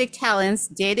artistic talents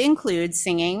did include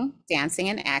singing, dancing,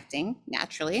 and acting,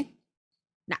 naturally.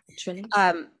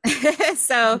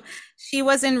 So she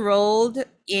was enrolled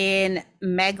in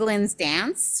Meglin's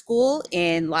Dance School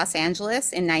in Los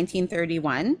Angeles in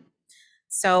 1931.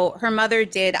 So her mother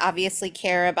did obviously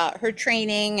care about her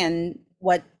training and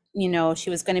what, she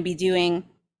was going to be doing.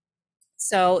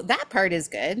 So that part is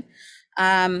good.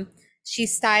 She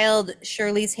styled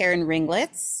Shirley's hair in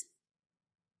ringlets.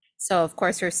 So of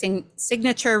course her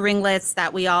signature ringlets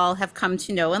that we all have come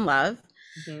to know and love.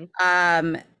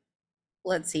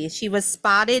 Let's see, she was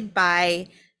spotted by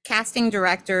casting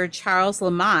director Charles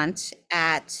Lamont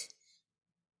at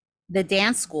the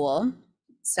dance school.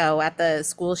 So at the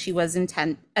school she was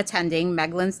attending,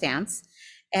 Meglin's Dance,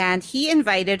 and he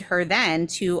invited her then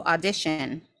to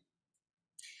audition.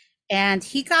 And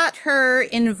he got her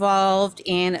involved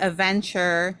in a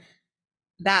venture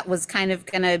that was kind of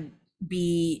going to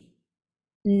be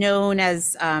known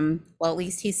as, well, at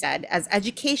least he said, as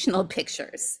educational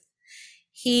pictures.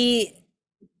 He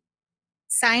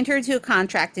signed her to a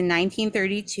contract in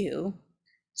 1932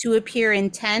 to appear in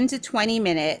 10 to 20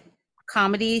 minute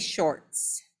comedy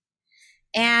shorts.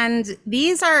 And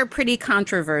these are pretty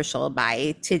controversial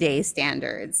by today's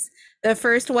standards. The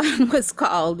first one was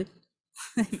called,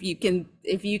 if you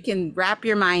can wrap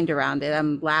your mind around it,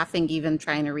 I'm laughing even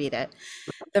trying to read it.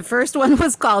 The first one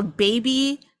was called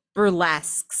Baby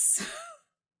Burlesques.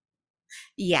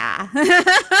 Yeah.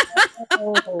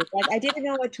 I didn't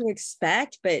know what to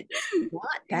expect, but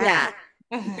not that.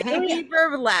 Yeah. Baby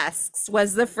Burlesques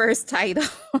was the first title.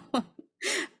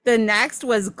 The next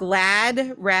was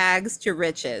Glad Rags to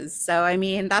Riches. So, I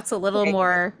mean, that's a little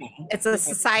more, it's a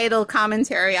societal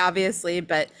commentary, obviously,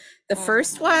 but the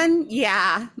first one,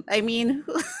 yeah. I mean,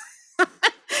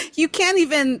 you can't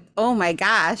even, oh my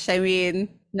gosh. I mean,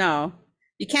 no,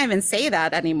 you can't even say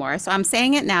that anymore. So I'm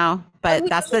saying it now, but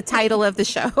that's the title of the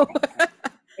show.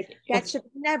 That should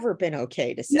have never been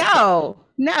okay to say. No,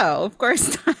 of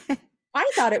course not. I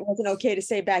thought it wasn't okay to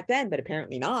say back then, but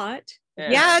apparently not.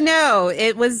 Yeah, no,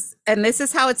 it was, and this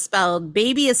is how it's spelled.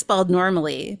 Baby is spelled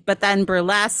normally, but then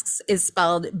burlesques is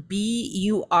spelled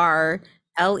Burlesks.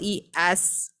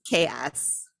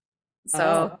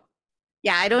 So,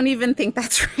 yeah, I don't even think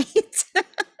that's right.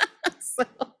 So,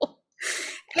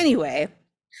 anyway,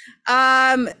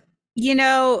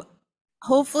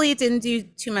 hopefully it didn't do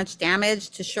too much damage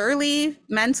to Shirley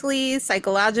mentally,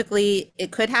 psychologically.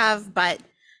 It could have, but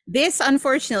this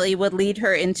unfortunately would lead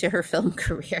her into her film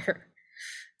career.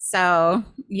 So,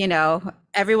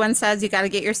 everyone says you got to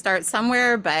get your start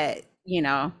somewhere, but,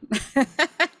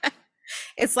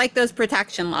 it's like those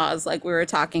protection laws, like we were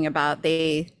talking about,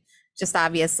 they just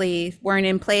obviously weren't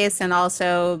in place. And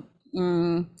also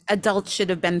adults should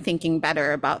have been thinking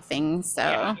better about things.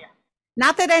 So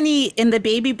not that any in the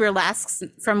Baby Burlesques,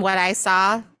 from what I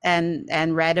saw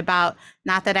and read about,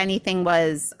 not that anything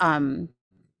was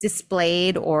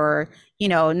displayed or,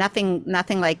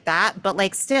 nothing like that, but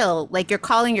like still, like you're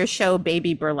calling your show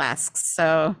Baby Burlesques.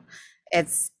 So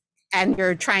and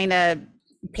you're trying to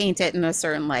paint it in a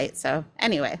certain light. So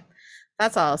anyway,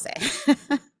 that's all I'll say.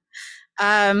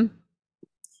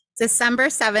 December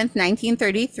 7th,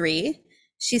 1933,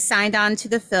 she signed on to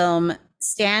the film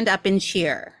Stand Up and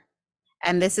Cheer.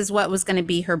 And this is what was going to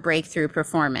be her breakthrough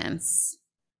performance,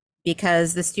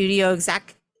 because the studio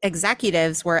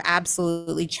executives were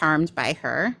absolutely charmed by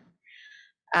her.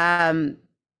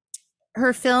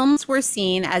 her films were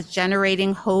seen as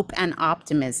generating hope and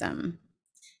optimism.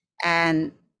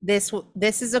 And this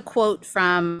is a quote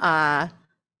from a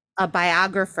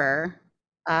biographer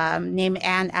named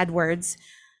Anne Edwards.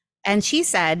 And she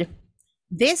said,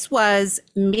 "This was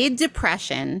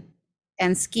mid-Depression,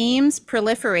 and schemes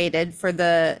proliferated for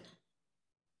the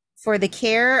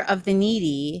care of the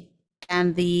needy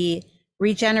and the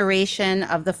regeneration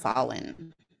of the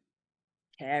fallen."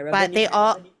 But they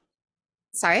all,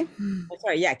 sorry?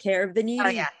 Yeah, care of the needy. Oh,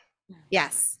 yeah.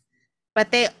 Yes.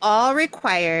 But they all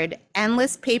required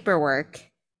endless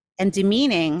paperwork and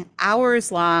demeaning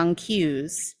hours-long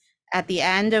queues, at the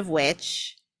end of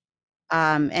which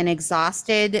an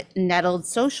exhausted, nettled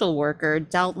social worker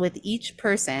dealt with each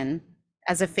person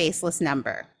as a faceless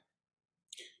number.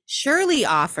 Shirley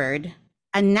offered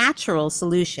a natural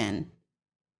solution,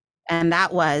 and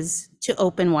that was to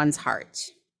open one's heart.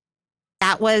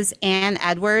 That was Anne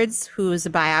Edwards, who is a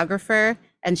biographer,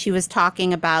 and she was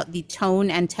talking about the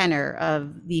tone and tenor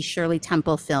of the Shirley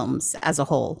Temple films as a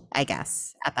whole, I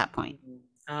guess, at that point.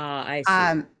 I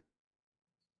see.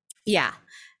 Yeah.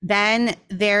 Then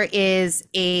there is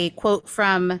a quote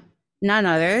from none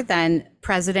other than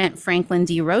President Franklin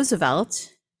D. Roosevelt.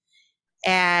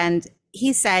 And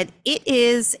he said, "It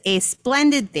is a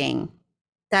splendid thing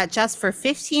that just for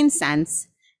 15 cents,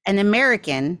 an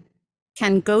American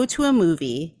can go to a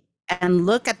movie and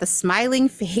look at the smiling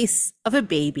face of a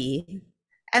baby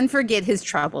and forget his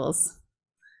troubles."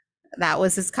 That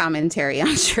was his commentary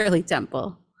on Shirley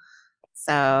Temple.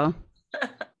 So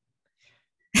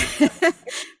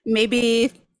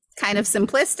maybe kind of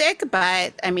simplistic,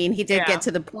 but I mean, he did get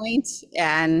to the point.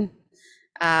 And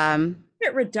a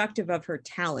bit reductive of her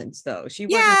talents, though. She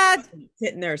wasn't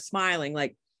sitting there smiling.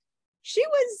 Like, she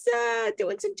was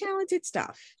doing some talented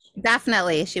stuff.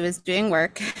 Definitely, she was doing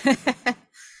work.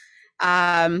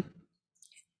 On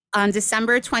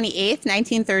December 28th,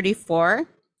 1934,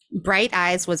 Bright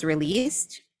Eyes was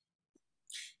released.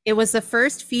 It was the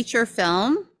first feature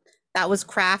film that was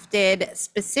crafted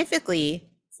specifically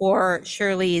for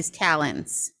Shirley's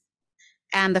talents,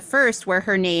 and the first where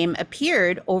her name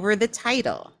appeared over the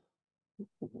title.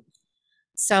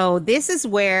 So this is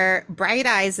where Bright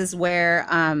Eyes is where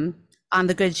On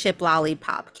the Good Ship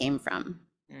Lollipop came from.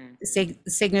 The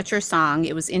signature song.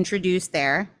 It was introduced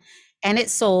there, and it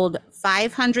sold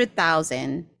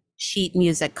 500,000 sheet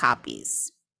music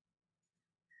copies.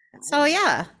 So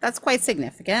yeah, that's quite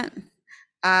significant.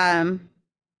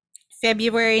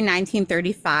 February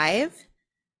 1935,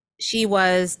 she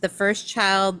was the first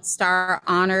child star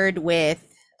honored with,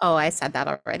 I said that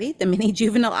already, the Mini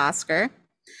Juvenile Oscar.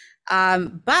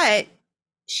 But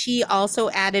she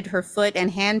also added her foot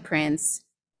and handprints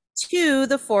to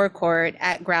the forecourt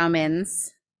at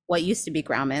Grauman's, what used to be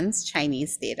Grauman's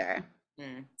Chinese Theater.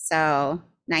 So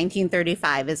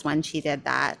 1935 is when she did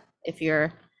that, if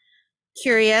you're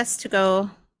curious to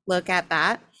go look at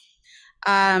that.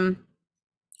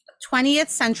 20th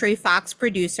Century Fox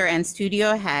producer and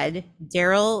studio head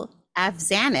Darryl F.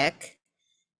 Zanuck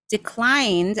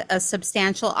declined a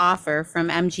substantial offer from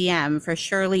MGM for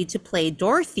Shirley to play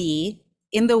Dorothy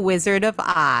in The Wizard of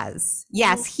Oz.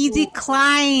 Yes, he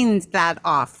declined that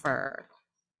offer.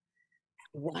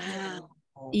 Wow.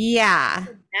 Yeah.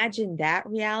 Imagine that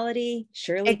reality.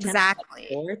 Shirley exactly.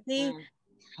 Dorothy.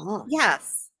 Huh.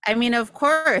 Yes. I mean, of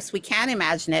course, we can't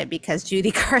imagine it because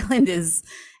Judy Garland is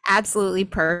absolutely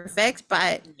perfect,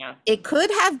 but it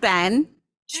could have been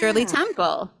Shirley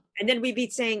Temple. And then we'd be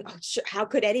saying, how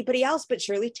could anybody else but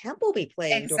Shirley Temple be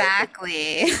playing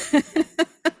exactly?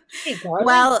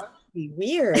 Well, be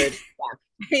weird.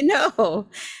 I know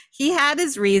he had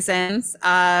his reasons,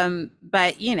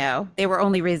 but they were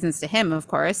only reasons to him, of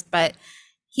course. But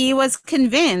he was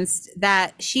convinced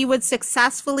that she would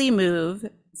successfully move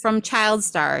from child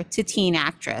star to teen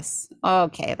actress.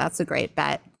 Okay, that's a great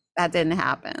bet. That didn't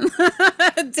happen.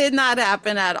 It did not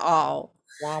happen at all.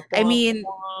 I mean,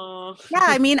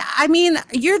 I mean,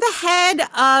 you're the head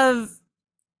of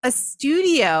a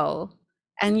studio,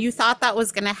 and you thought that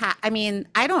was going to happen. I mean,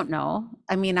 I don't know.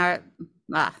 I mean, I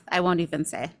won't even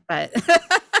say, but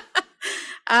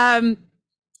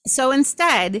so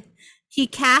instead, he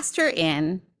cast her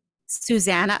in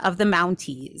Susanna of the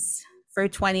Mounties for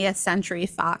 20th Century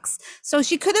Fox. So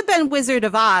she could have been Wizard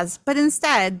of Oz, but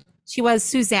instead she was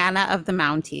Susanna of the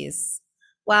Mounties.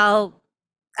 Well,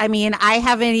 I mean, I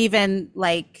haven't even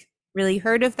really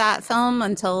heard of that film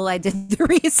until I did the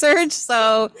research.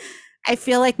 So I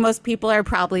feel like most people are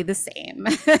probably the same.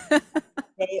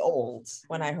 Way old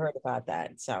when I heard about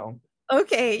that. So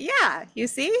okay, yeah, you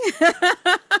see.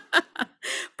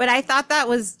 But I thought that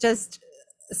was just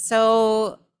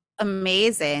so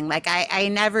amazing. Like I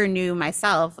never knew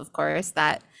myself, of course,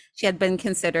 that she had been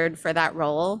considered for that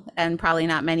role, and probably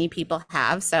not many people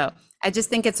have. So I just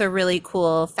think it's a really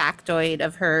cool factoid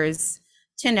of hers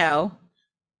to know.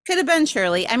 Could have been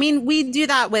Shirley. I mean, we do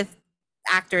that with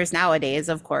actors nowadays,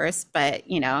 of course, but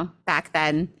you know, back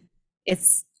then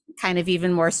it's kind of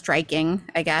even more striking,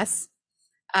 I guess.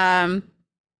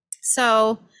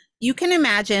 So you can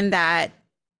imagine that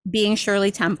being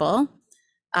Shirley Temple,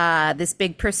 this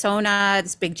big persona,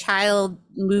 this big child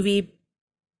movie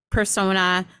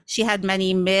persona, she had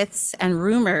many myths and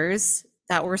rumors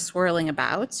that were swirling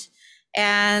about.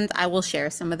 And I will share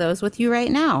some of those with you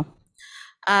right now.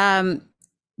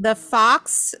 The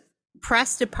Fox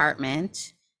press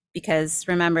department, because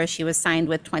remember, she was signed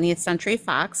with 20th Century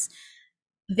Fox,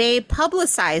 they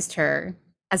publicized her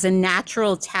as a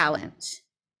natural talent.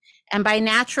 And by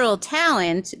natural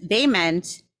talent, they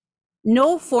meant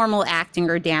no formal acting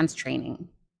or dance training.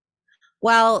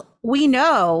 Well, we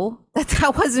know that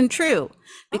that wasn't true,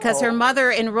 because her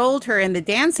mother enrolled her in the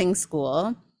dancing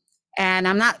school. And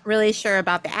I'm not really sure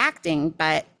about the acting,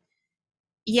 but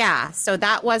yeah, so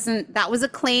that was a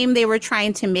claim they were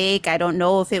trying to make. I don't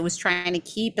know if it was trying to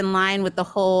keep in line with the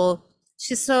whole,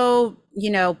 she's so,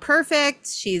 you know, perfect,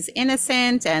 she's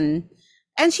innocent, and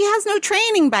she has no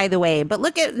training, by the way, but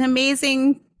look at an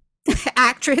amazing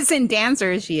actress and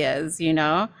dancer she is, you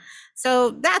know?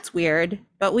 So that's weird,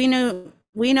 but we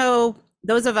know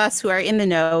those of us who are in the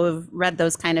know, have read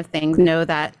those kind of things, know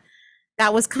that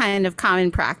that was kind of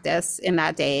common practice in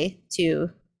that day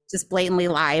to just blatantly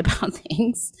lie about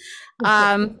things.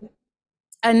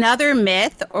 Another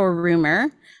myth or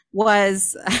rumor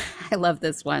was, I love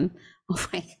this one, oh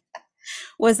my God,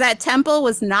 was that Temple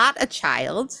was not a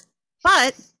child,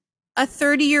 but a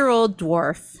 30-year-old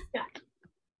dwarf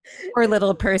or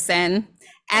little person.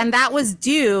 And that was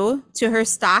due to her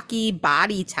stocky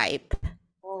body type.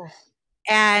 Oh.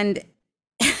 And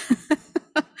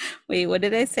wait, what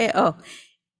did I say?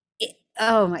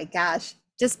 Oh my gosh.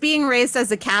 Just being raised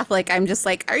as a Catholic, I'm just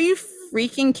like, are you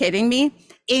freaking kidding me?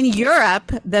 In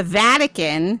Europe, the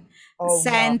Vatican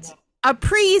sent a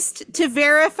priest to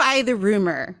verify the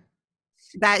rumor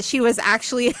that she was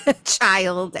actually a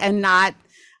child and not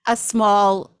a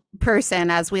small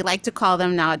person, as we like to call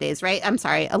them nowadays, right? I'm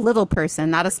sorry, a little person,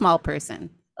 not a small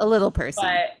person, a little person.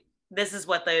 But this is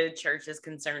what the church is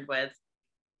concerned with.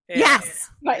 Yes,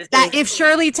 that if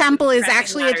Shirley Temple is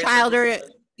actually a child, or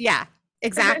yeah,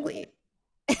 exactly.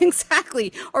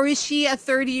 Exactly. Or is she a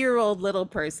 30-year-old little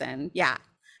person? Yeah.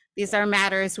 These are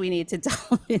matters we need to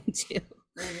delve into.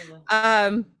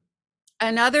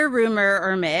 Another rumor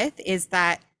or myth is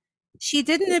that she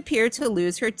didn't appear to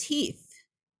lose her teeth.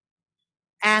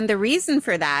 And the reason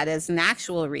for that is an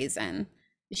actual reason.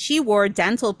 She wore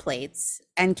dental plates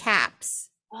and caps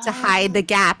to hide the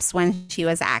gaps when she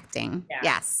was acting. Yeah.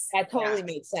 Yes. That totally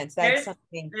makes sense. That's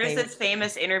something. There's this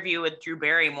famous interview with Drew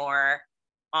Barrymore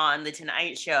on the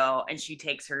Tonight Show, and she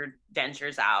takes her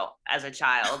dentures out as a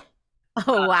child.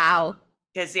 Oh, wow.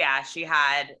 Because she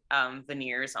had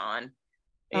veneers on.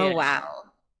 Oh, wow.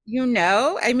 You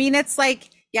know, I mean, it's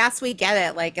like, yes, we get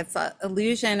it. Like, it's an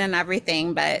illusion and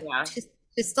everything, but she's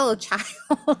still a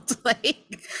child.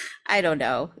 Like, I don't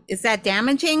know. Is that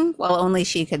damaging? Well, only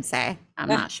she could say. I'm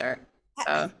not sure.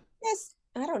 So yes,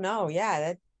 I don't know. Yeah,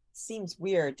 that seems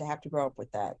weird to have to grow up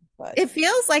with that, but it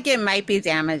feels like it might be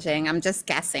damaging. I'm just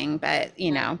guessing, but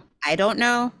you know, I don't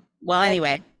know. Well,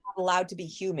 anyway, not allowed to be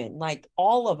human. Like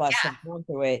all of us have gone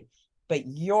through it, but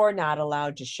you're not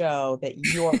allowed to show that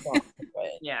you're going through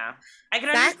it. Yeah, I can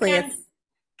understand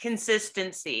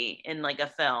consistency in like a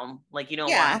film. Like you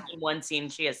don't want in one scene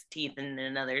she has teeth and in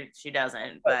another she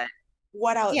doesn't. But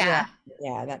what else? Yeah,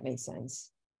 that makes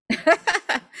sense.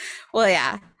 Well,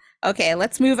 yeah. Okay,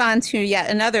 let's move on to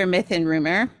yet another myth and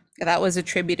rumor that was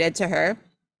attributed to her,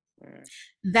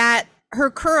 that her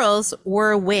curls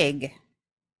were a wig.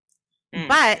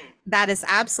 But that is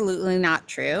absolutely not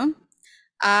true.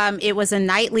 It was a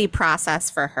nightly process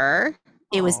for her.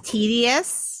 It was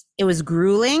tedious. It was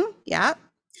grueling. Yeah.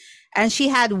 And she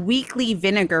had weekly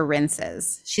vinegar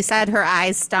rinses. She said her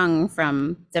eyes stung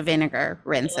from the vinegar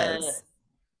rinses.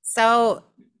 So,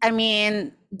 I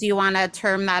mean, do you want to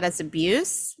term that as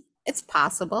abuse? It's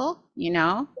possible, you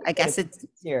know. I guess it's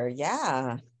here.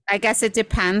 Yeah. I guess it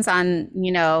depends on,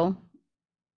 you know,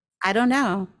 I don't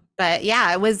know. But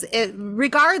yeah,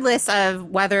 regardless of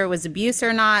whether it was abuse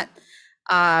or not,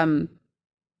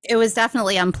 it was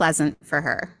definitely unpleasant for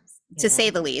her, to say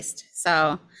the least.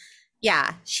 So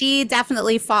yeah, she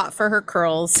definitely fought for her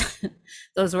curls.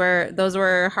 those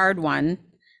were hard won.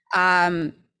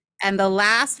 And the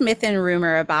last myth and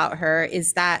rumor about her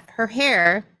is that her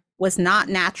hair was not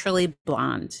naturally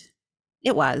blonde.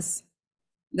 It was.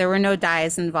 There were no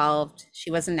dyes involved.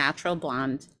 She was a natural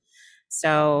blonde.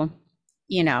 So,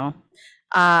 you know,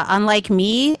 unlike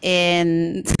me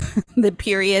in the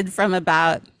period from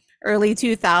about early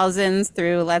 2000s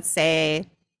through, let's say,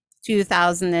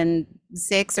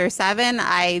 2006 or 7,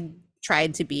 I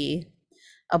tried to be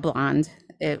a blonde.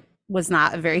 It was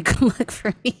not a very good look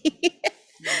for me.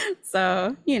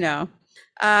 So, you know,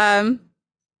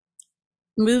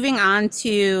 moving on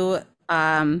to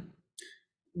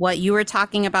what you were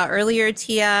talking about earlier,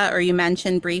 Tia, or you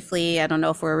mentioned briefly, I don't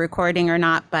know if we're recording or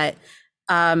not, but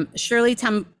Shirley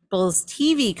Temple's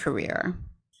TV career.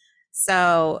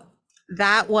 So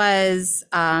that was,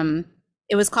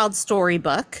 it was called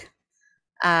Storybook,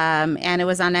 and it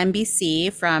was on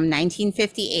NBC from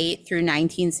 1958 through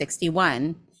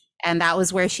 1961. And that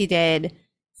was where she did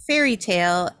fairy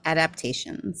tale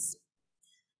adaptations.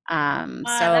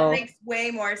 That makes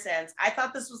way more sense. I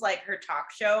thought this was like her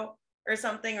talk show or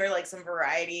something, or like some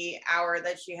variety hour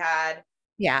that she had.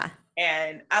 Yeah.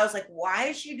 And I was like, why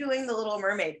is she doing The Little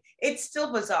Mermaid? It's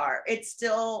still bizarre. It's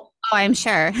still. Oh, I'm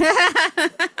sure.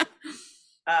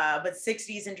 But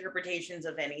 60s interpretations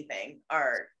of anything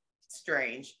are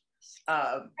strange.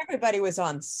 Everybody was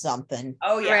on something.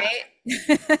 Oh, yeah. Right?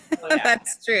 Oh, yeah.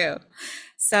 That's true.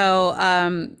 So,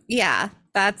 yeah,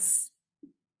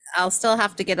 I'll still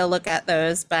have to get a look at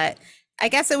those, but I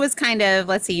guess it was kind of,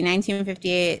 let's see,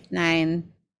 1958, 9.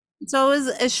 So it was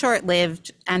a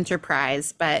short-lived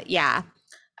enterprise, but yeah,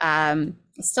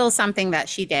 still something that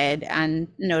she did and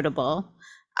notable.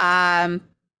 And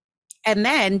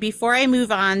then before I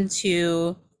move on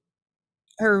to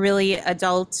her really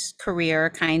adult career,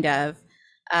 kind of,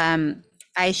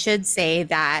 I should say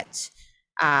that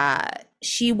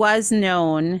she was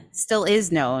known, still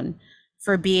is known,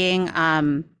 for being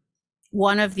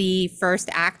one of the first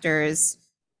actors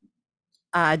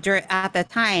at the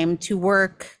time to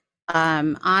work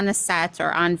on a set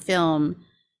or on film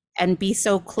and be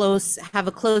so close, have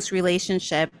a close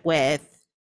relationship with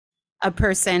a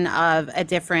person of a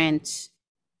different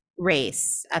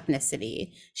race,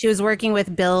 ethnicity. She was working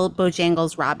with Bill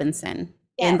Bojangles Robinson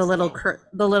in The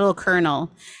Little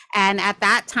Colonel. And at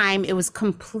that time, it was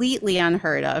completely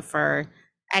unheard of for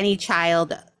any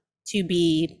child to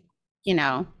be, you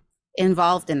know,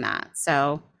 involved in that.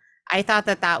 So I thought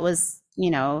that that was, you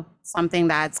know, something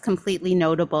that's completely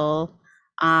notable.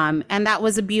 And that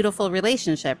was a beautiful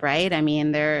relationship, right? I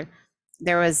mean, there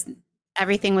was,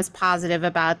 everything was positive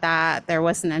about that. There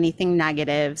wasn't anything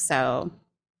negative. So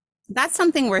that's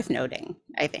something worth noting,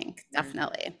 I think,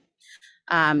 definitely.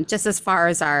 Just as far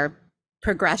as our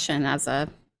progression as a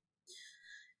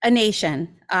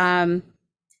nation.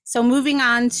 So moving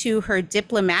on to her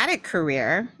diplomatic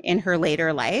career in her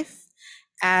later life,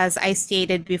 as I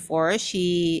stated before,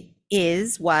 she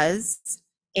was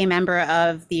a member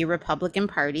of the Republican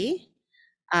Party.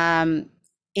 In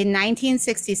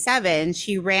 1967,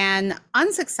 she ran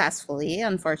unsuccessfully,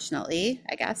 unfortunately,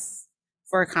 I guess,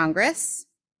 for Congress.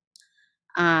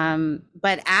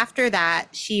 But after that,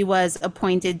 she was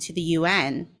appointed to the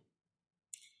UN.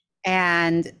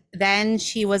 And then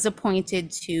she was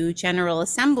appointed to General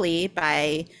Assembly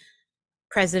by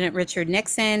President Richard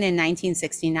Nixon in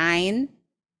 1969.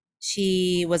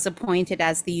 She was appointed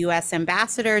as the US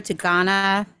ambassador to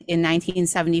Ghana in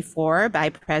 1974 by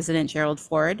President Gerald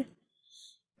Ford.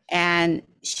 And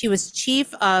she was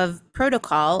chief of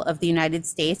protocol of the United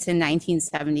States in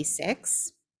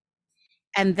 1976.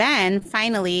 And then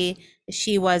finally,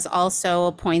 she was also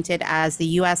appointed as the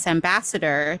US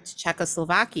ambassador to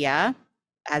Czechoslovakia,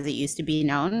 as it used to be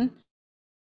known.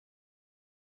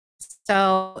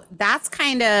 So that's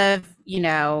kind of, you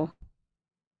know,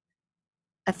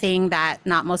 a thing that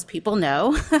not most people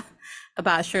know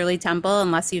about Shirley Temple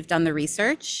unless you've done the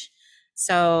research.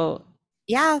 So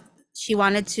yeah, she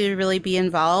wanted to really be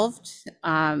involved.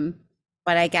 But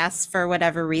I guess for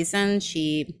whatever reason,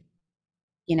 she,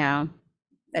 you know,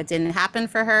 that didn't happen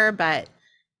for her. But,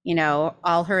 you know,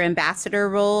 all her ambassador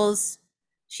roles,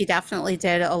 she definitely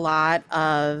did a lot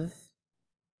of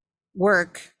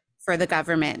work for the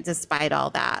government despite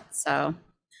all that. So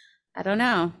I don't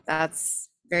know, that's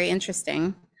very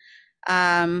interesting.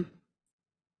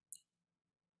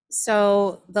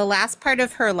 So the last part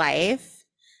of her life,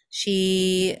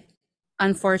 she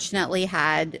unfortunately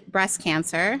had breast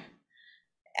cancer.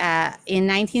 In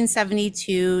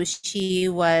 1972, she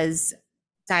was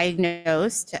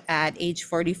diagnosed at age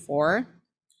 44.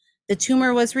 The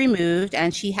tumor was removed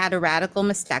and she had a radical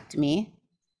mastectomy.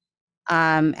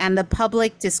 And the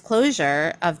public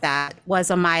disclosure of that was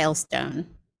a milestone.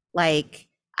 Like,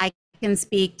 I can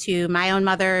speak to my own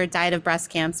mother died of breast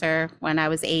cancer when I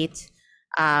was 8.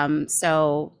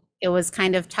 So it was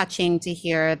kind of touching to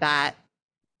hear that,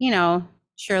 you know,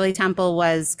 Shirley Temple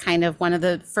was kind of one of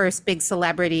the first big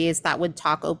celebrities that would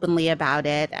talk openly about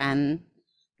it and,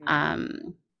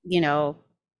 you know,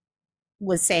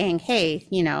 was saying, hey,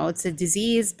 you know, it's a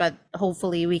disease, but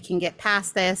hopefully we can get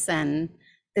past this. And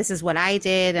this is what I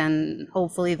did. And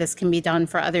hopefully this can be done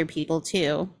for other people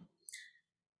too.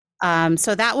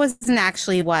 So that wasn't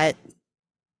actually what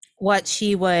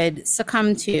she would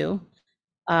succumb to.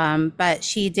 But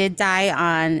she did die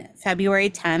on February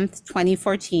 10th,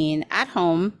 2014 at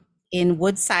home in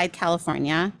Woodside,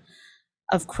 California,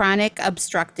 of chronic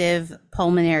obstructive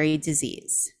pulmonary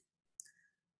disease.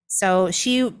 So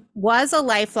she was a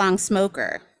lifelong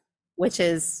smoker, which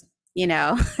is, you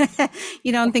know,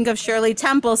 you don't think of Shirley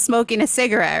Temple smoking a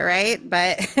cigarette, right?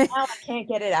 But I can't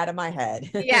get it out of my head.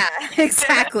 Yeah,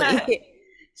 exactly.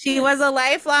 She was a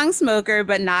lifelong smoker,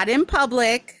 but not in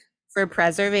public, for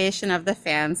preservation of the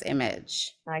fan's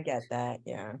image. I get that.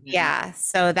 Yeah. Yeah.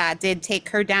 So that did take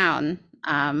her down,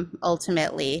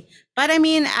 ultimately. But I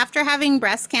mean, after having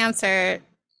breast cancer,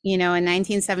 you know, in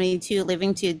 1972,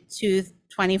 living to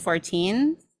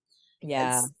 2014.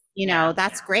 Yeah. You know,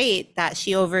 that's great that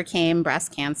she overcame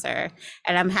breast cancer.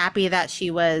 And I'm happy that she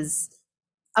was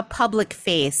a public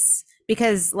face,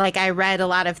 because like I read a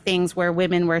lot of things where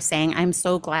women were saying, I'm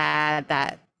so glad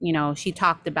that, you know, she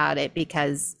talked about it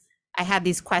because I had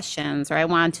these questions, or I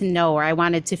wanted to know, or I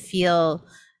wanted to feel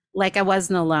like I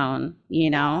wasn't alone, you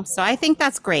know? So I think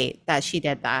that's great that she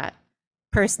did that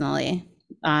personally.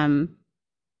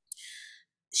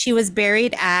 She was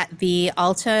buried at the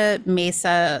Alta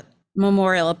Mesa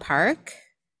Memorial Park.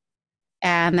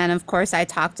 And then of course I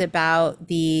talked about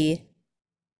the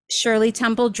Shirley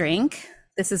Temple drink.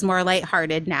 This is more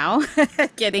lighthearted now,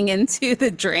 getting into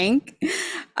the drink.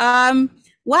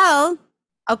 Well,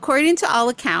 according to all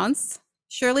accounts,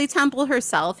 Shirley Temple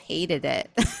herself hated it.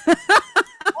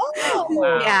 Oh,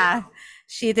 wow. Yeah,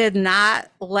 she did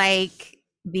not like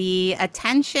the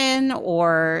attention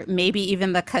or maybe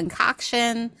even the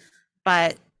concoction,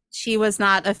 but she was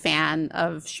not a fan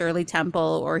of Shirley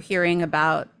Temple or hearing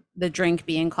about the drink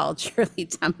being called Shirley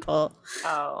Temple.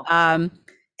 Oh.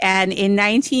 And in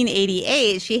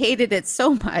 1988, she hated it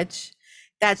so much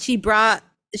that she brought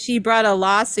a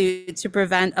lawsuit to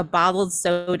prevent a bottled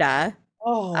soda,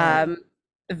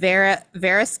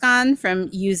 Veriscon, from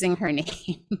using her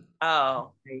name.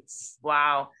 Oh,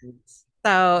 wow.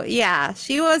 So yeah,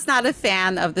 she was not a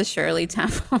fan of the Shirley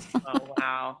Temple. Oh,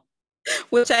 wow.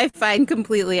 Which I find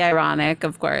completely ironic,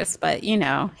 of course, but you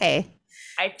know, hey,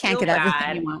 I can't feel get everything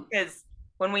bad you want. because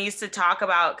when we used to talk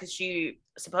about, because she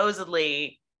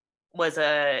supposedly was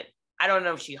I don't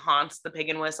know if she haunts the Pig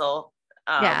and Whistle,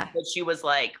 but she was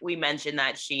like, we mentioned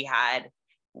that she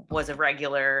was a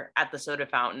regular at the soda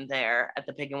fountain there at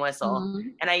the Pig and Whistle.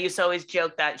 And I used to always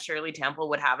joke that Shirley Temple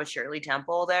would have a Shirley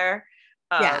Temple there.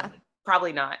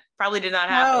 Probably not. Probably did not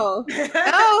happen.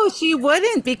 No, she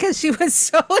wouldn't, because she was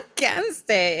so against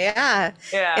it. Yeah.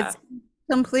 It's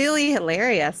completely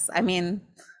hilarious. I mean,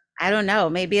 I don't know.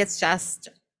 Maybe it's just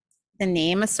the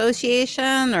name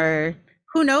association, or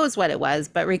who knows what it was,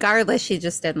 but regardless, she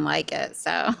just didn't like it.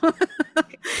 So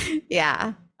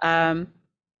yeah. And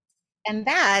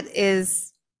that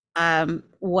is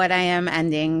what I am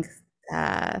ending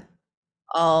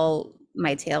all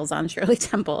my tales on Shirley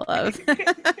Temple of.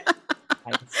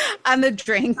 On the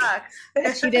drink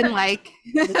that she didn't like.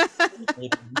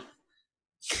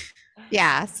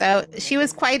 Yeah, so she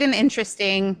was quite an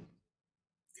interesting,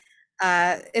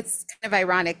 it's kind of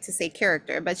ironic to say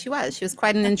character, but she was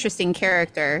quite an interesting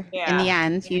character in the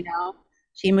end. You know,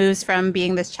 she moves from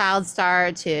being this child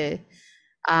star to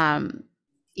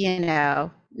you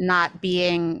know, not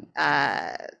being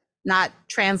not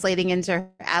translating into her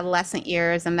adolescent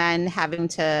years, and then having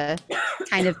to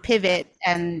kind of pivot,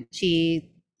 and she,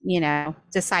 you know,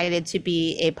 decided to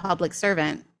be a public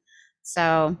servant.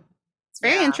 So it's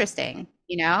very interesting,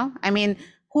 you know? I mean,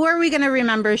 who are we going to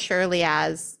remember Shirley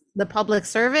as? The public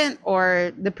servant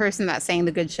or the person that sang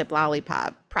the Good Ship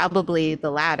Lollipop? Probably the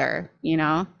latter, you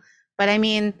know? But I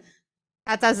mean,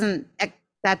 that doesn't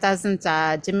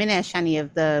diminish any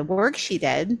of the work she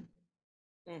did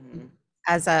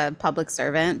as a public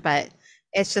servant, but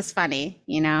it's just funny,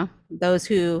 you know, those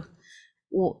who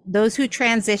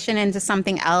transition into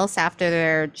something else after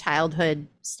their childhood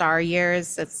star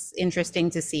years. It's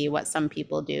interesting to see what some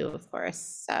people do, of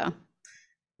course. So,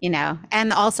 you know,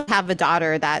 and also have a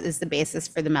daughter that is the basis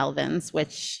for the Melvins,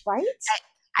 which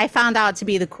I found out to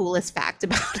be the coolest fact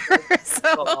about her.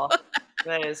 So cool.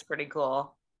 That is pretty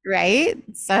cool. Right?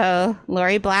 So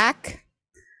Lori Black,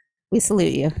 We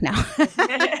salute you. No.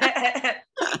 I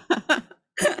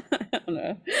don't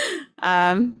know.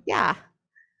 Yeah,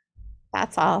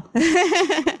 that's all.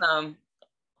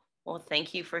 Well,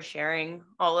 thank you for sharing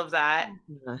all of that.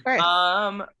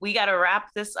 Yeah. We got to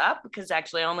wrap this up because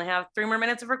actually I only have 3 more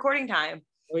minutes of recording time.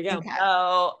 There we go. Okay.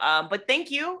 So, but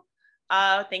thank you.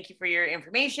 Thank you for your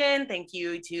information. Thank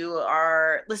you to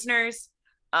our listeners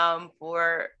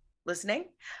for listening.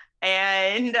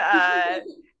 And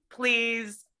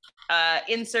please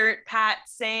insert Pat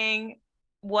saying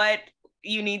what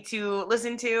you need to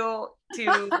listen to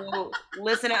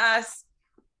listen to us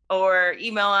or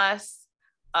email us.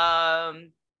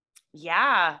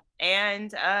 Yeah.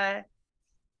 And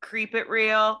creep it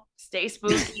real. Stay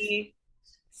spooky.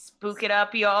 Spook it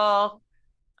up, y'all.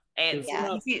 And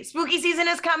spooky season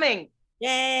is coming.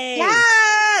 Yay!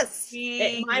 Yes.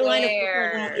 My line of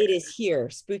work, it is here.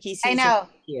 Spooky season. I know.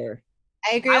 Here.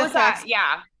 I agree. I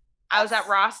was at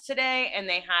Ross today, and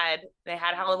they had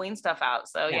Halloween stuff out.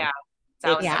 So yeah.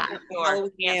 So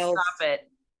Halloween nails. Stop it.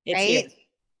 It's right? Here.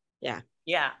 Yeah.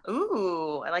 Yeah.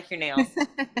 Ooh, I like your nails.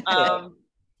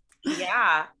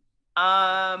 Yeah.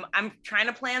 I'm trying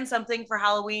to plan something for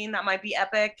Halloween that might be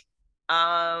epic.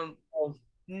 No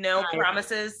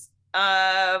promises.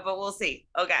 But we'll see.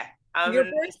 Okay. Your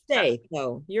birthday,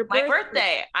 though. My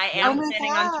birthday. I am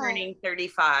planning on turning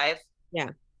 35.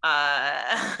 Yeah.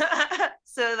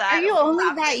 So that are you only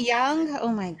that young? Oh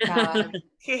my god.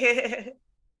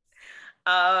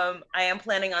 I am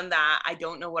planning on that. I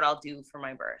don't know what I'll do for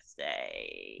my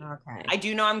birthday. Okay. I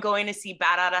do know I'm going to see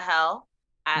Bat Out of Hell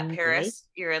at Paris.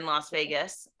 You're in Las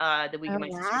Vegas. The week of my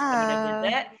sister's coming to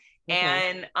visit. Okay.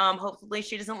 And hopefully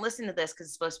she doesn't listen to this because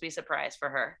it's supposed to be a surprise for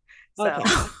her. So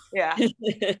yeah.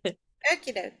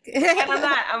 Okie doke. And on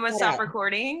that, I'm gonna stop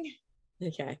recording.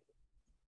 Okay.